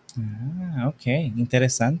navideñas. Ah, ok,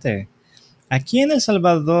 interesante. Aquí en El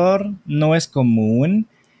Salvador no es común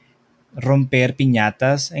romper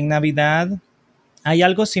piñatas en Navidad. Hay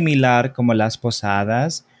algo similar como las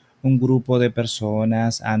posadas. Un grupo de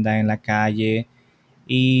personas anda en la calle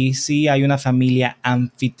y sí hay una familia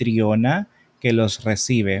anfitriona que los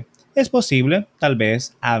recibe. Es posible, tal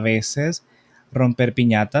vez, a veces romper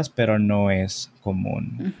piñatas, pero no es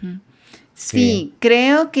común. Ujú. Sí. Sí,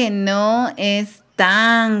 creo que no es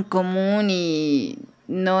tan común y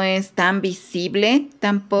no es tan visible Ujú.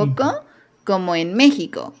 tampoco como en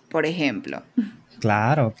México, por ejemplo.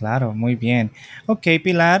 Claro, claro, muy bien. Ok,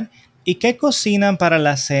 Pilar, ¿y qué cocinan para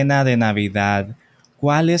la cena de Navidad?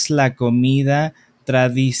 ¿Cuál es la comida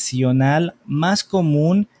tradicional más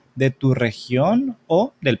común de tu región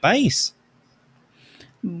o del país?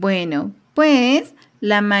 Bueno, pues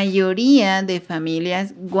la mayoría de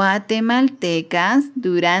familias guatemaltecas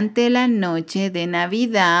durante la noche de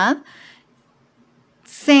Navidad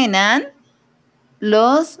cenan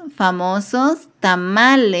los famosos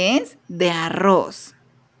tamales de arroz,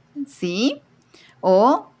 ¿sí?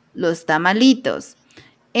 O los tamalitos.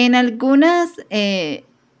 En algunas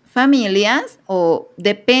familias, o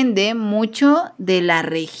depende mucho de la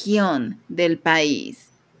región del país,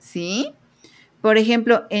 ¿sí? Por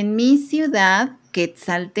ejemplo, en mi ciudad,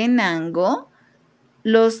 Quetzaltenango,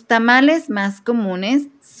 los tamales más comunes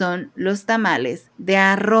son los tamales de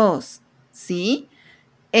arroz, ¿sí?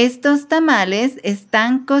 Estos tamales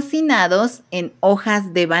están cocinados en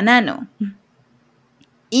hojas de banano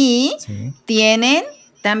y Sí. tienen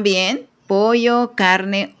también pollo,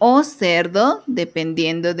 carne o cerdo,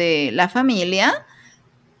 dependiendo de la familia.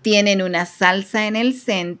 Tienen una salsa en el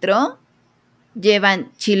centro,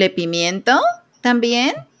 llevan chile pimiento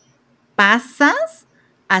también, pasas,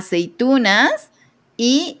 aceitunas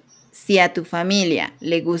y si a tu familia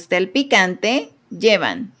le gusta el picante,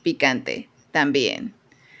 llevan picante también.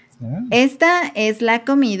 Ah, Esta es la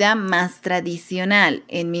comida más tradicional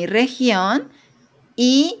en mi región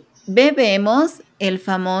y bebemos el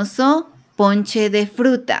famoso ponche de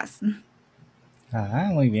frutas.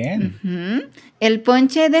 muy bien. Ujú. El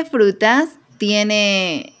ponche de frutas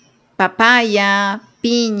tiene papaya,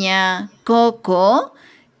 piña, coco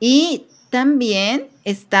y también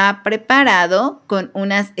está preparado con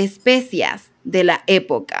unas especias de la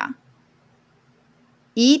época.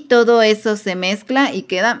 Y todo eso se mezcla y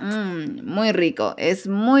queda muy rico. Es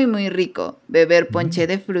muy, muy rico beber ponche Mm,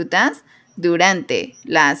 de frutas durante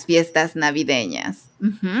las fiestas navideñas.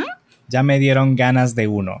 Ujú. ya me dieron ganas de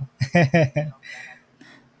uno.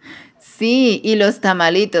 Sí, y los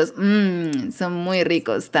tamalitos son muy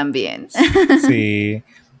ricos también. Sí.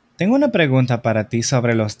 Tengo una pregunta para ti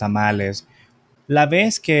sobre los tamales. La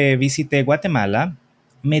vez que visité Guatemala,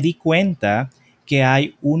 me di cuenta que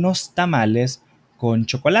hay unos tamales con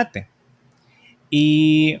chocolate.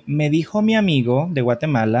 Y me dijo mi amigo de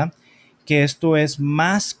Guatemala que esto es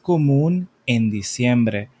más común en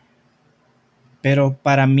diciembre. Pero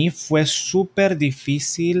para mí fue súper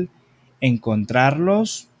difícil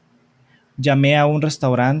encontrarlos. Llamé a un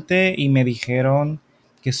restaurante y me dijeron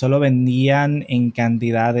que solo vendían en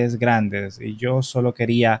cantidades grandes y yo solo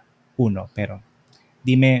quería uno, pero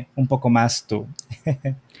dime un poco más tú.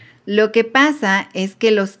 Lo que pasa es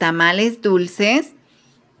que los tamales dulces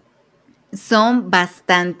son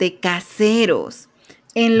bastante caseros.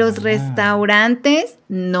 En los Ah, restaurantes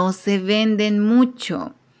no se venden mucho,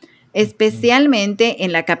 ujú. especialmente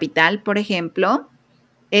en la capital, por ejemplo.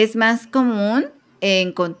 Es más común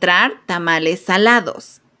encontrar tamales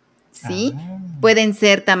salados, ¿sí? Ah, Pueden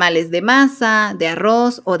ser tamales de masa, de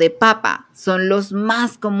arroz o de papa. Son los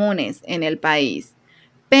más comunes en el país.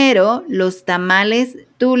 Pero los tamales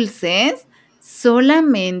dulces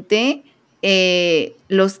solamente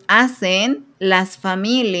los hacen las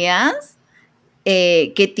familias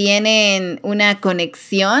que tienen una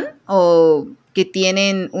conexión o que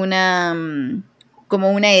tienen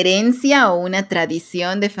como una herencia o una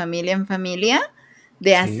tradición de familia en familia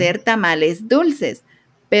de sí. hacer tamales dulces,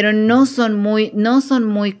 pero no son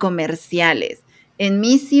muy comerciales. En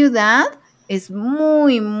mi ciudad es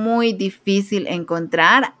muy, muy difícil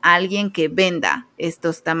encontrar a alguien que venda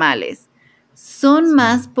estos tamales. Son Sí.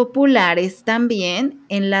 más populares también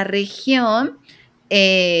en la región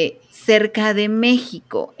cerca de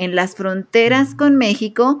México, en las fronteras con Mm.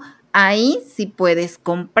 México, ahí sí puedes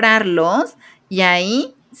comprarlos y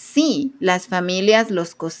ahí sí las familias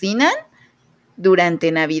los cocinan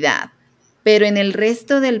durante Navidad. Pero en el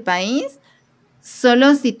resto del país,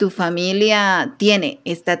 solo si tu familia tiene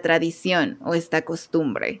esta tradición o esta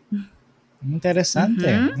costumbre.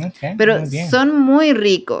 Interesante. Ujú. Ok, Pero muy bien. son muy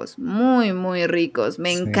ricos, muy, muy ricos.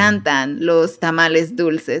 Me Sí. encantan los tamales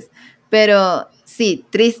dulces. Pero sí,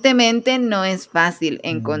 tristemente no es fácil Mm.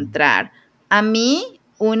 encontrar. A mí,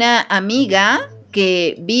 una amiga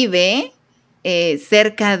que vive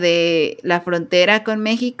cerca de la frontera con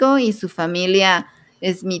México y su familia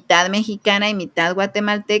es mitad mexicana y mitad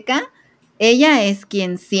guatemalteca, ella es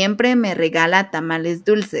quien siempre me regala tamales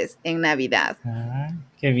dulces en Navidad. Ah,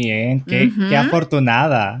 qué bien, qué Ujú.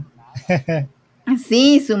 afortunada.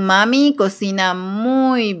 Sí, su mami cocina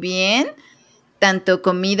muy bien, tanto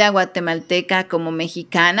comida guatemalteca como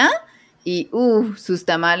mexicana, y sus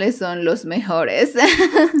tamales son los mejores.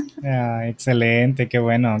 Ah, excelente, qué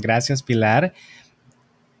bueno. Gracias, Pilar.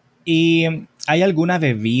 ¿Y hay alguna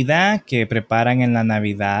bebida que preparan en la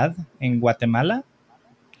Navidad en Guatemala?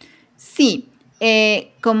 Sí,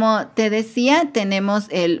 como te decía, tenemos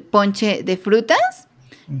el ponche de frutas,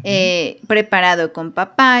 Ujú. preparado con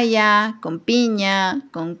papaya, con piña,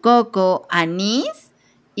 con coco, anís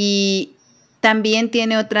y también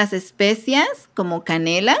tiene otras especias como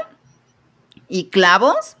canela y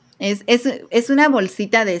clavos. Es una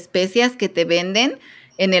bolsita de especias que te venden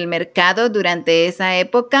en el mercado durante esa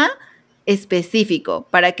época específico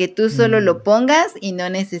para que tú solo Mm. lo pongas y no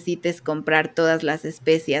necesites comprar todas las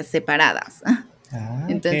especias separadas. Ah,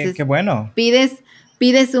 qué Entonces, bueno. pides,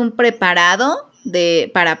 pides un preparado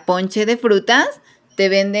para ponche de frutas, te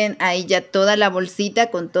venden ahí ya toda la bolsita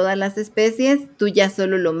con todas las especies, tú ya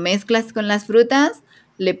solo lo mezclas con las frutas,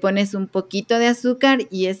 le pones un poquito de azúcar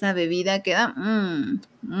y esa bebida queda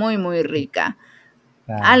muy, muy rica.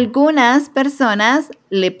 Ah, Algunas personas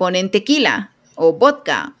le ponen tequila o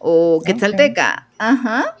vodka o ok. quetzalteca.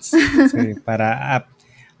 Ajá. Sí, para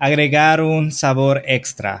agregar un sabor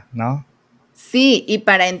extra, ¿no? Sí, y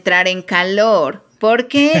para entrar en calor,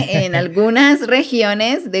 porque en algunas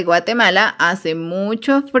regiones de Guatemala hace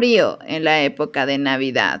mucho frío en la época de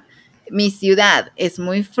Navidad. Mi ciudad es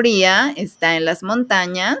muy fría, está en las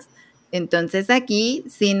montañas Entonces aquí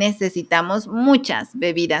sí necesitamos muchas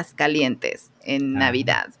bebidas calientes en Ah,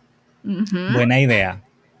 Navidad. Ujú. buena idea.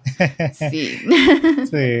 Sí.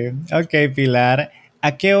 Sí, ok, Pilar.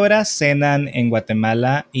 ¿A qué hora cenan en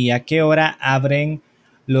Guatemala y a qué hora abren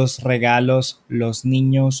los regalos los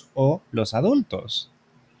niños o los adultos?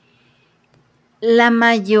 La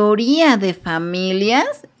mayoría de familias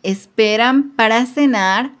esperan para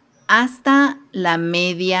cenar hasta la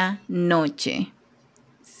medianoche,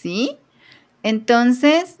 ¿sí?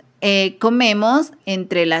 Entonces, comemos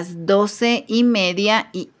entre las 12:30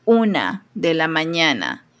 y 1 de la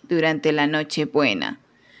mañana durante la Nochebuena.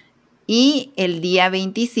 Y el día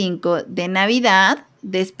 25 de Navidad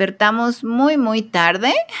despertamos muy, muy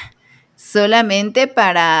tarde solamente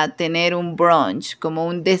para tener un brunch, como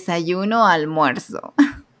un desayuno almuerzo.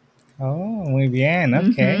 Oh, muy bien, ok.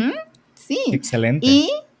 Ujú, sí. Excelente. Y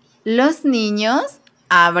los niños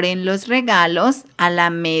abren los regalos a la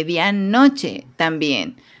medianoche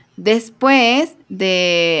también. Después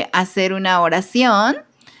de hacer una oración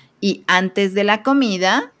y antes de la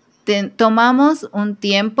comida, tomamos un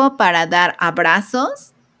tiempo para dar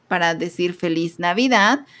abrazos, para decir feliz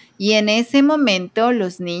Navidad, y en ese momento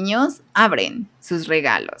los niños abren sus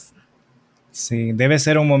regalos. Sí, debe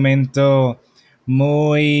ser un momento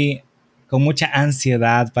muy con mucha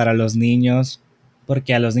ansiedad para los niños,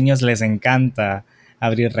 porque a los niños les encanta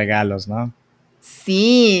abrir regalos, ¿no?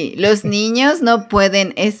 Sí, los niños no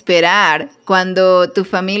pueden esperar. Cuando tu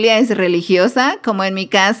familia es religiosa, como en mi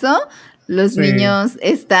caso, los Sí, niños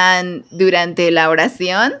están durante la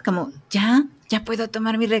oración como, ya puedo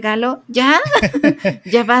tomar mi regalo, ya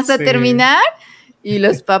vas a sí, terminar. Y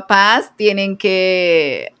los papás tienen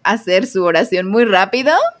que hacer su oración muy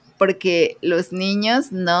rápido porque los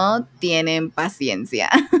niños no tienen paciencia.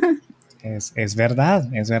 es verdad,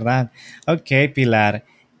 es verdad. Ok, Pilar.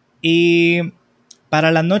 Y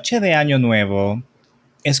para la noche de Año Nuevo,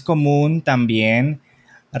 ¿es común también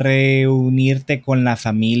reunirte con la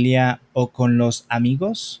familia o con los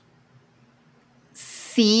amigos?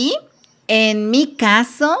 Sí, en mi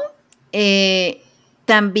caso, eh,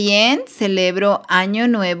 también celebro Año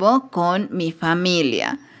Nuevo con mi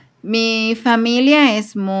familia. Mi familia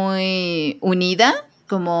es muy unida,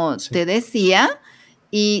 como Sí. te decía,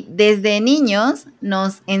 y desde niños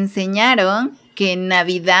nos enseñaron que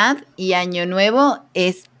Navidad y Año Nuevo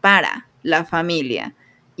es para la familia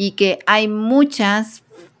y que hay muchas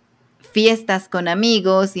fiestas con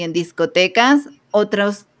amigos y en discotecas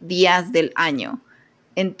otros días del año.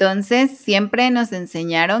 Entonces, siempre nos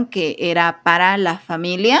enseñaron que era para la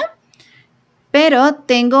familia, pero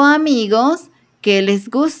tengo amigos que les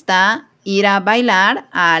gusta ir a bailar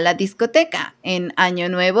a la discoteca en Año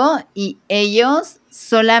Nuevo y ellos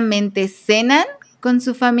solamente cenan con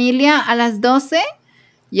su familia a las 12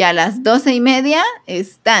 y a las 12:30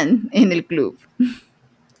 están en el club.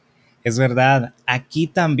 Es verdad, aquí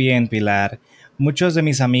también, Pilar. Muchos de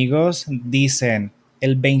mis amigos dicen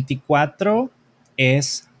el 24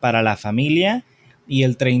 es para la familia y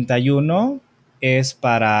el 31 es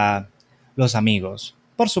para los amigos.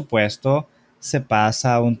 Por supuesto, se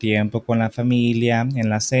pasa un tiempo con la familia en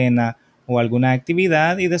la cena o alguna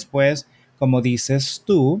actividad y después, como dices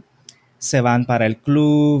tú, se van para el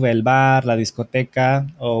club, el bar, la discoteca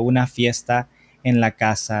o una fiesta en la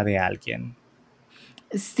casa de alguien.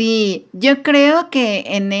 Sí, yo creo que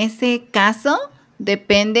en ese caso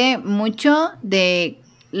depende mucho de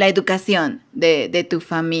la educación de tu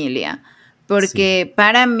familia, Sí. porque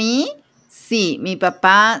para mí, sí, mi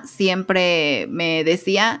papá siempre me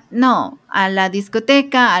decía, no, a la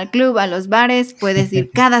discoteca, al club, a los bares puedes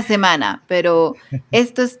ir cada semana, pero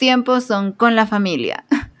estos tiempos son con la familia.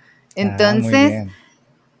 Ah, muy Entonces, bien.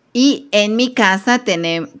 y en mi casa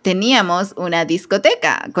teníamos una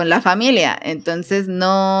discoteca con la familia, entonces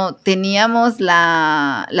no teníamos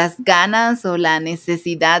las ganas o la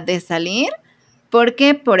necesidad de salir,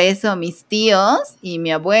 porque por eso mis tíos y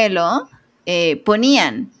mi abuelo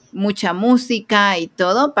ponían mucha música y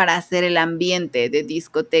todo para hacer el ambiente de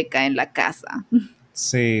discoteca en la casa.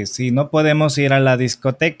 Sí, si no podemos ir a la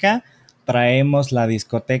discoteca, traemos la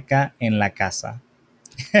discoteca en la casa.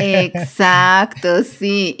 Exacto,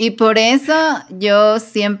 sí. Y por eso yo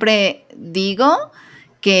siempre digo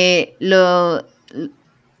que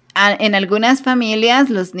en algunas familias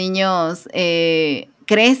los niños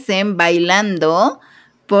crecen bailando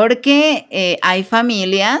porque hay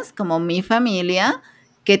familias, como mi familia,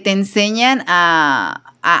 que te enseñan a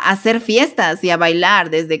hacer fiestas y a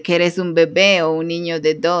bailar desde que eres un bebé o un niño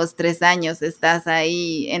de 2, 3 años. Estás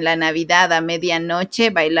ahí en la Navidad a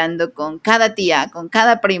medianoche bailando con cada tía, con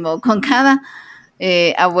cada primo, con cada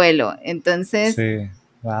abuelo. Entonces, Sí.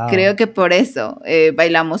 Wow, Creo que por eso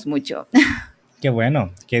bailamos mucho. qué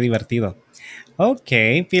bueno, qué divertido. Ok,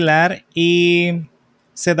 Pilar, ¿y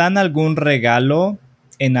se dan algún regalo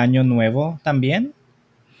en Año Nuevo también?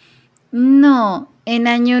 No, en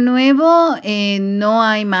Año Nuevo no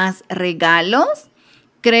hay más regalos.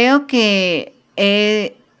 Creo que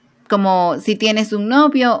como si tienes un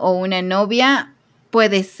novio o una novia,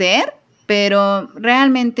 puede ser, pero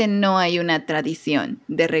realmente no hay una tradición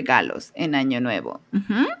de regalos en Año Nuevo.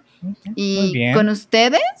 Ujú. Ok, muy ¿Y con bien.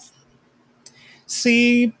 ustedes?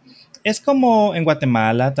 Sí, es como en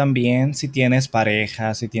Guatemala también, si tienes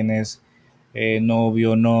pareja, si tienes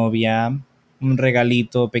novio, novia, un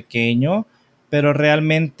regalito pequeño, pero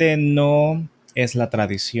realmente no es la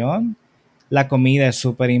tradición. La comida es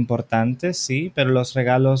súper importante, sí, pero los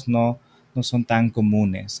regalos no son tan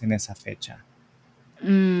comunes en esa fecha.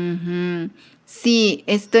 Ujú. Sí,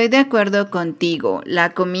 estoy de acuerdo contigo.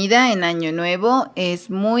 La comida en Año Nuevo es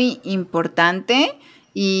muy importante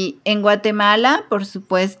y en Guatemala, por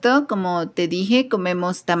supuesto, como te dije,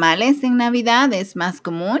 comemos tamales en Navidad, es más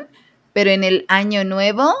común, pero en el Año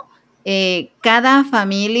Nuevo, cada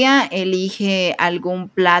familia elige algún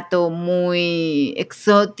plato muy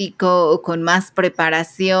exótico o con más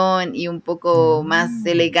preparación y un poco más Mm.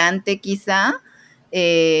 elegante quizá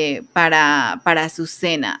para su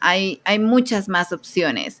cena. Hay muchas más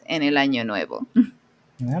opciones en el Año Nuevo.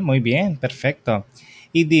 Muy bien, perfecto.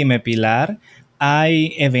 Y dime, Pilar,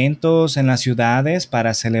 ¿hay eventos en las ciudades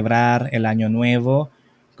para celebrar el Año Nuevo,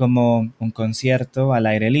 como un concierto al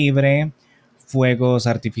aire libre, fuegos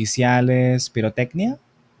artificiales, pirotecnia?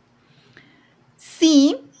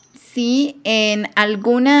 Sí, sí, en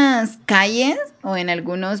algunas calles o en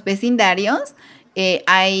algunos vecindarios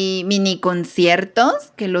hay mini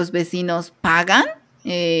conciertos que los vecinos pagan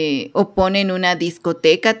o ponen una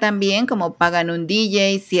discoteca también, como pagan un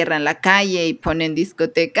DJ, cierran la calle y ponen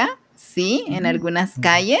discoteca, sí, en Mm, algunas mm,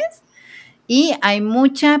 calles. Y hay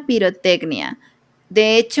mucha pirotecnia.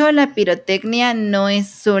 De hecho, la pirotecnia no es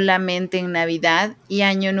solamente en Navidad y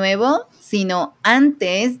Año Nuevo, sino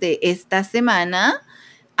antes de esta semana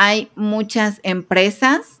hay muchas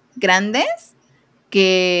empresas grandes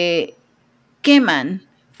que queman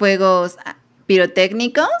fuegos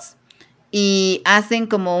pirotécnicos y hacen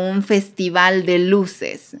como un festival de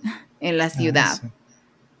luces en la ah, ciudad. sí.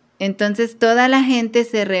 Entonces toda la gente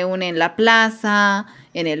se reúne en la plaza,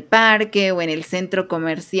 en el parque o en el centro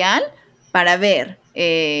comercial para ver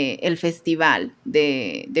el festival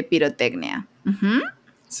de pirotecnia. Ujú.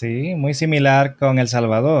 Sí, muy similar con El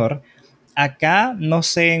Salvador. Acá, no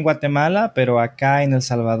sé en Guatemala, pero acá en El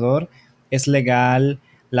Salvador es legal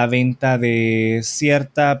la venta de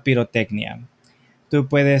cierta pirotecnia. Tú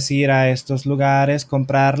puedes ir a estos lugares,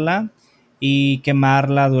 comprarla y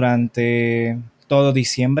quemarla durante todo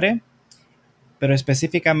diciembre, pero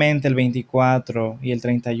específicamente el 24 y el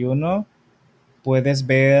 31 puedes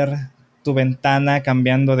ver tu ventana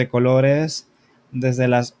cambiando de colores desde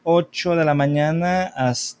las 8 de la mañana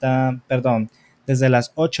hasta, perdón, desde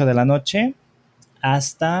las 8 de la noche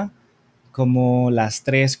hasta como las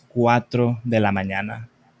 3 4 de la mañana.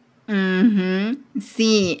 Ujú.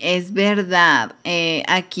 Sí, es verdad.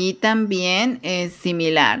 Aquí también es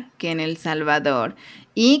similar que en El Salvador.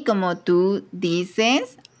 Y como tú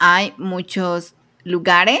dices, hay muchos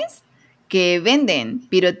lugares que venden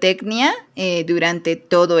pirotecnia durante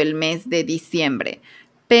todo el mes de diciembre.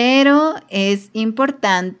 Pero es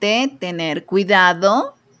importante tener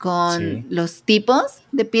cuidado con Sí, los tipos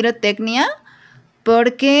de pirotecnia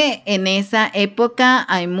porque en esa época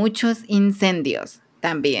hay muchos incendios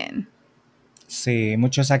también. sí,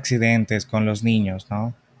 muchos accidentes con los niños,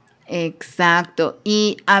 ¿no? Exacto.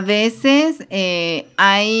 Y a veces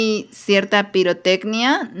hay cierta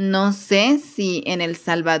pirotecnia, no sé si en El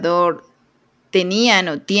Salvador tenían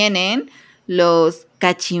o tienen los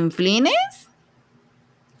cachinflines.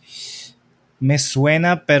 Me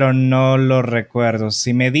suena, pero no lo recuerdo.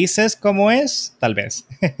 Si me dices cómo es, tal vez.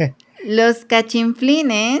 Los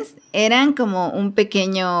cachinflines eran como un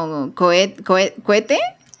pequeño cohete,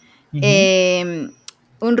 Ujú. em,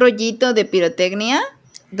 un rollito de pirotecnia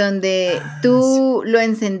donde Ah, sí. tú lo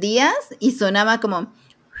encendías y sonaba como,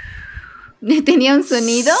 tenía un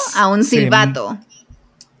sonido a un Sí, silbato.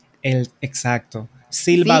 exacto.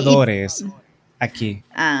 Sí, Silbadores aquí.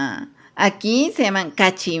 aquí se llaman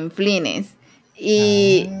cachinflines.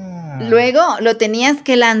 Y Ah, luego lo tenías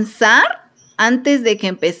que lanzar antes de que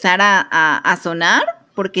empezara a sonar,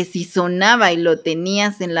 porque si sonaba y lo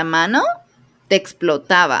tenías en la mano, te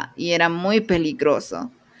explotaba y era muy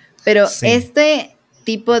peligroso. Pero sí. este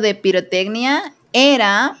tipo de pirotecnia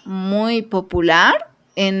era muy popular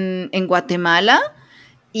en Guatemala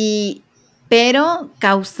y pero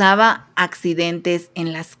causaba accidentes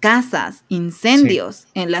en las casas, Sí, incendios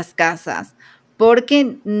en las casas,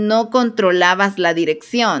 porque no controlabas la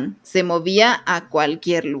dirección, se movía a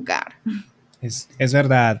cualquier lugar. es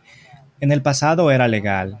verdad. En el pasado era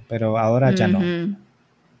legal, pero ahora ya no. Ujú.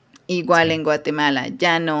 Igual Sí. en Guatemala,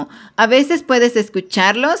 ya no. A veces puedes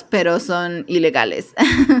escucharlos, pero son ilegales.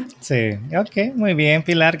 Sí, ok, muy bien,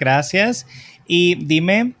 Pilar, gracias. Y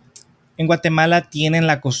dime, ¿en Guatemala tienen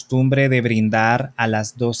la costumbre de brindar a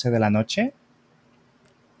las 12 de la noche?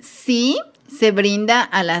 Sí, se brinda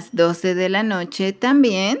a las 12 de la noche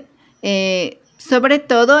también, sobre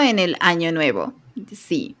todo en el Año Nuevo.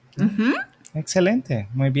 Sí. Mm, Ujú. excelente,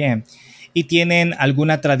 muy bien. ¿Y tienen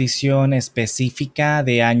alguna tradición específica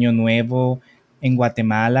de Año Nuevo en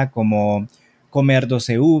Guatemala, como comer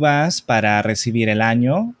 12 uvas para recibir el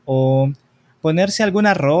año o ponerse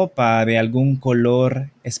alguna ropa de algún color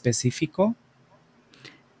específico?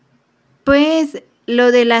 Pues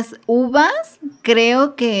lo de las uvas,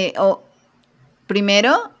 creo que,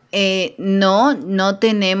 primero, no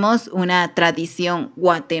tenemos una tradición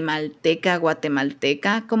guatemalteca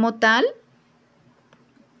como tal.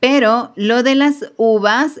 Pero lo de las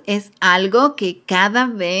uvas es algo que cada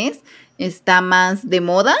vez está más de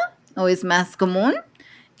moda o es más común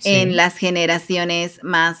en Sí. las generaciones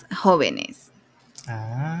más jóvenes.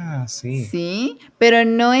 Ah, sí. Sí, pero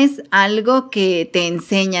no es algo que te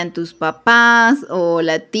enseñan tus papás o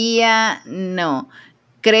la tía, no.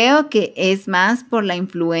 Creo que es más por la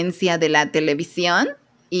influencia de la televisión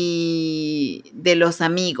y de los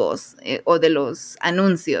amigos, o de los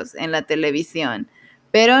anuncios en la televisión,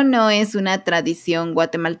 pero no es una tradición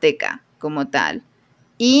guatemalteca como tal.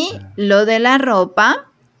 Y Ah, lo de la ropa,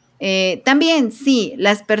 también sí,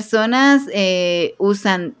 las personas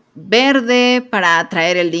usan verde para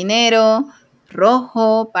atraer el dinero,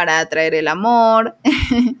 rojo para atraer el amor.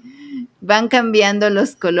 Van cambiando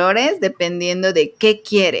los colores dependiendo de qué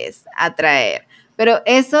quieres atraer. Pero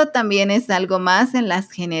eso también es algo más en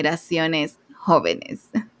las generaciones jóvenes.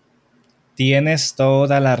 tienes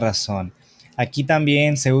toda la razón. Aquí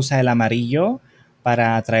también se usa el amarillo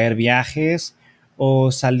para atraer viajes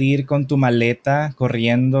o salir con tu maleta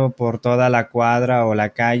corriendo por toda la cuadra o la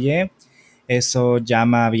calle. Eso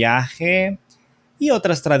llama viaje y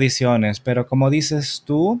otras tradiciones, pero como dices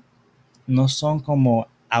tú, no son como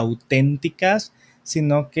auténticas,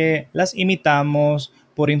 sino que las imitamos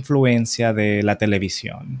por influencia de la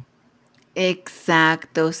televisión.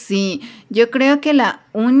 Exacto, sí. Yo creo que la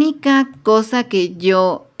única cosa que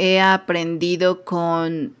yo he aprendido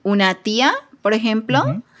con una tía, por ejemplo,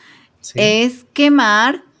 Ujú, sí. es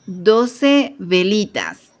quemar 12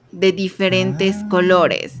 velitas de diferentes Ah,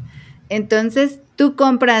 colores. Entonces, tú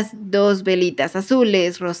compras dos velitas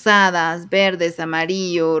azules, rosadas, verdes,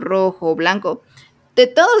 amarillo, rojo, blanco. De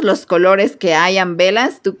todos los colores que hayan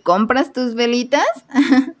velas, tú compras tus velitas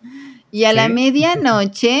y a la sí.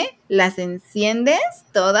 medianoche las enciendes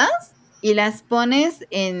todas y las pones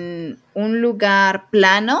en un lugar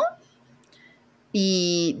plano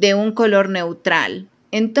y de un color neutral.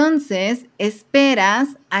 Entonces, esperas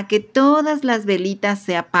a que todas las velitas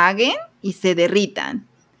se apaguen y se derritan.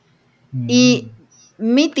 Mm, Y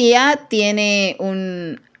mi tía tiene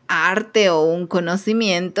un arte o un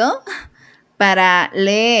conocimiento para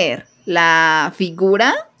leer la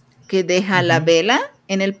figura que deja la ujú. vela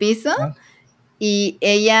en el piso Ah, y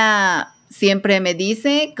ella siempre me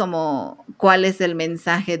dice como cuál es el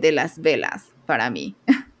mensaje de las velas para mí.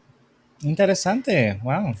 interesante.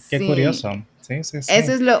 Wow, qué Sí, curioso. Sí, sí, eso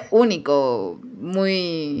sí. es lo único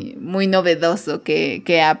muy novedoso que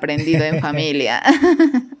he aprendido en familia.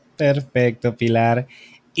 Perfecto, Pilar.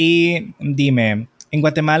 Y dime, ¿en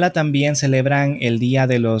Guatemala también celebran el Día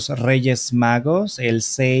de los Reyes Magos el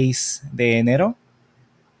 6 de enero?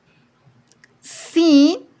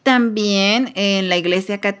 Sí, también en la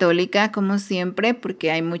Iglesia Católica, como siempre,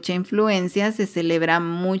 porque hay mucha influencia, se celebra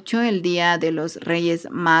mucho el Día de los Reyes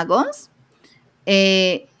Magos.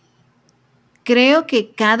 Eh, Creo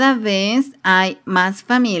que cada vez hay más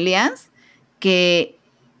familias que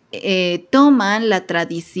toman la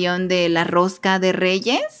tradición de la rosca de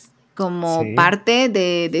reyes como Sí. parte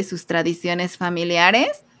de sus tradiciones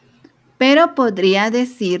familiares, pero podría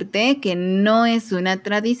decirte que no es una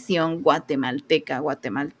tradición guatemalteca.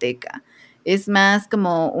 Es más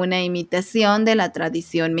como una imitación de la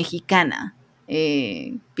tradición mexicana,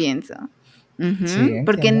 pienso. Sí, Ujú,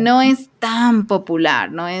 porque entiendo. no es tan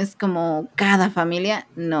popular, no es como cada familia,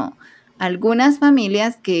 no. Algunas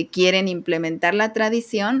familias que quieren implementar la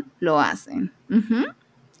tradición lo hacen. Ujú.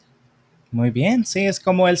 Muy bien, sí, es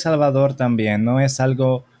como El Salvador también, no es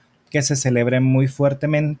algo que se celebre muy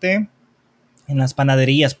fuertemente En las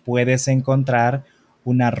panaderías puedes encontrar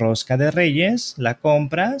una rosca de Reyes, la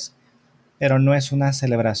compras, pero no es una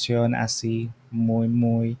celebración así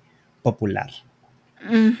muy popular.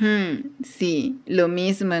 Ujú, sí, lo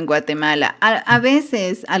mismo en Guatemala. A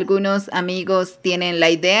veces algunos amigos tienen la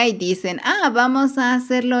idea y dicen, vamos a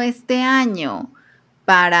hacerlo este año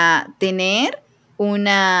para tener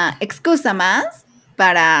una excusa más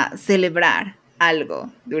para celebrar algo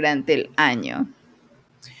durante el año.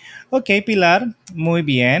 Ok, Pilar, muy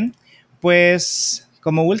bien. Pues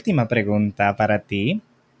como última pregunta para ti,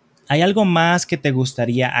 ¿hay algo más que te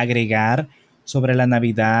gustaría agregar sobre la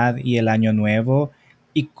Navidad y el Año Nuevo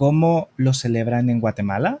y cómo lo celebran en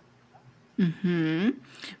Guatemala? Ujú.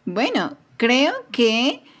 Bueno, creo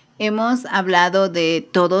que hemos hablado de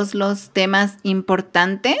todos los temas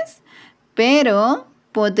importantes, pero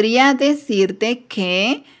podría decirte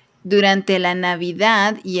que durante la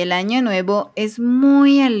Navidad y el Año Nuevo es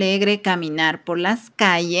muy alegre caminar por las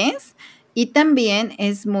calles y también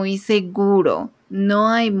es muy seguro. No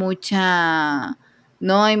hay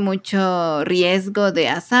mucho riesgo de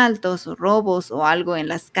asaltos o robos o algo en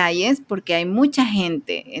las calles porque hay mucha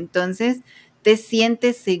gente. Entonces, te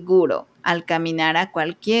sientes seguro al caminar a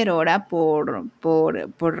cualquier hora por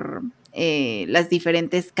las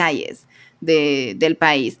diferentes calles del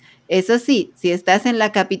país. Eso sí, si estás en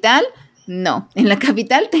la capital, no, en la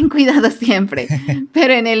capital ten cuidado siempre,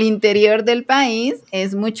 pero en el interior del país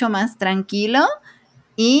es mucho más tranquilo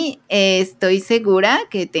y estoy segura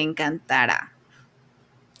que te encantará.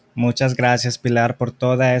 Muchas gracias, Pilar, por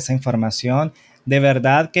toda esa información. De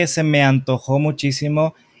verdad que se me antojó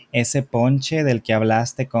muchísimo ese ponche del que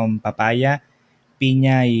hablaste con papaya,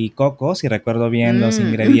 piña y coco, si recuerdo bien los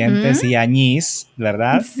ingredientes, Ujú. y anís,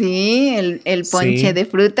 ¿verdad? Sí, el ponche Sí, de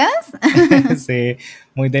frutas. sí,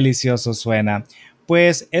 muy delicioso suena.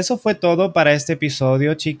 Pues eso fue todo para este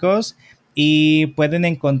episodio, chicos, y pueden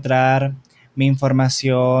encontrar mi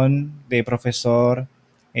información de profesor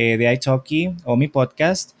de italki o mi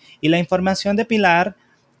podcast y la información de Pilar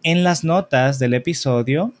en las notas del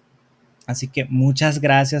episodio. Así que muchas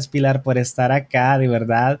gracias, Pilar, por estar acá, de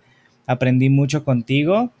verdad. Aprendí mucho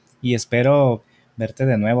contigo y espero verte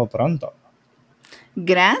de nuevo pronto.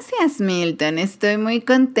 Gracias, Milton. Estoy muy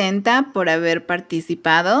contenta por haber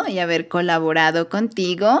participado y haber colaborado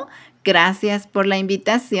contigo. Gracias por la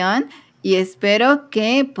invitación y espero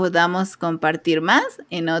que podamos compartir más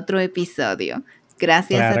en otro episodio.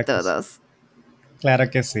 Gracias a Claro que sí. todos. Claro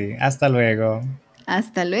que sí. Hasta luego.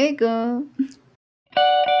 Hasta luego.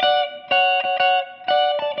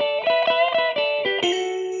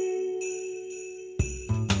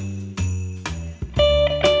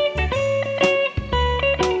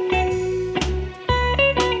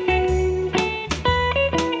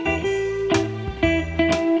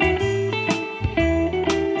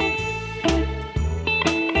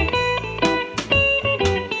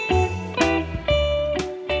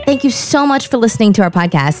 Thank you so much for listening to our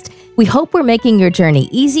podcast. We hope we're making your journey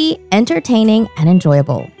easy, entertaining, and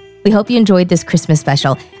enjoyable. We hope you enjoyed this Christmas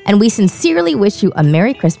special, and we sincerely wish you a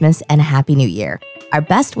Merry Christmas and a Happy New Year. Our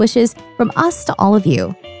best wishes from us to all of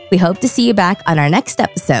you. We hope to see you back on our next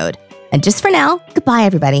episode. And just for now, goodbye,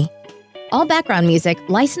 everybody. All background music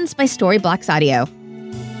licensed by Storyblocks Audio.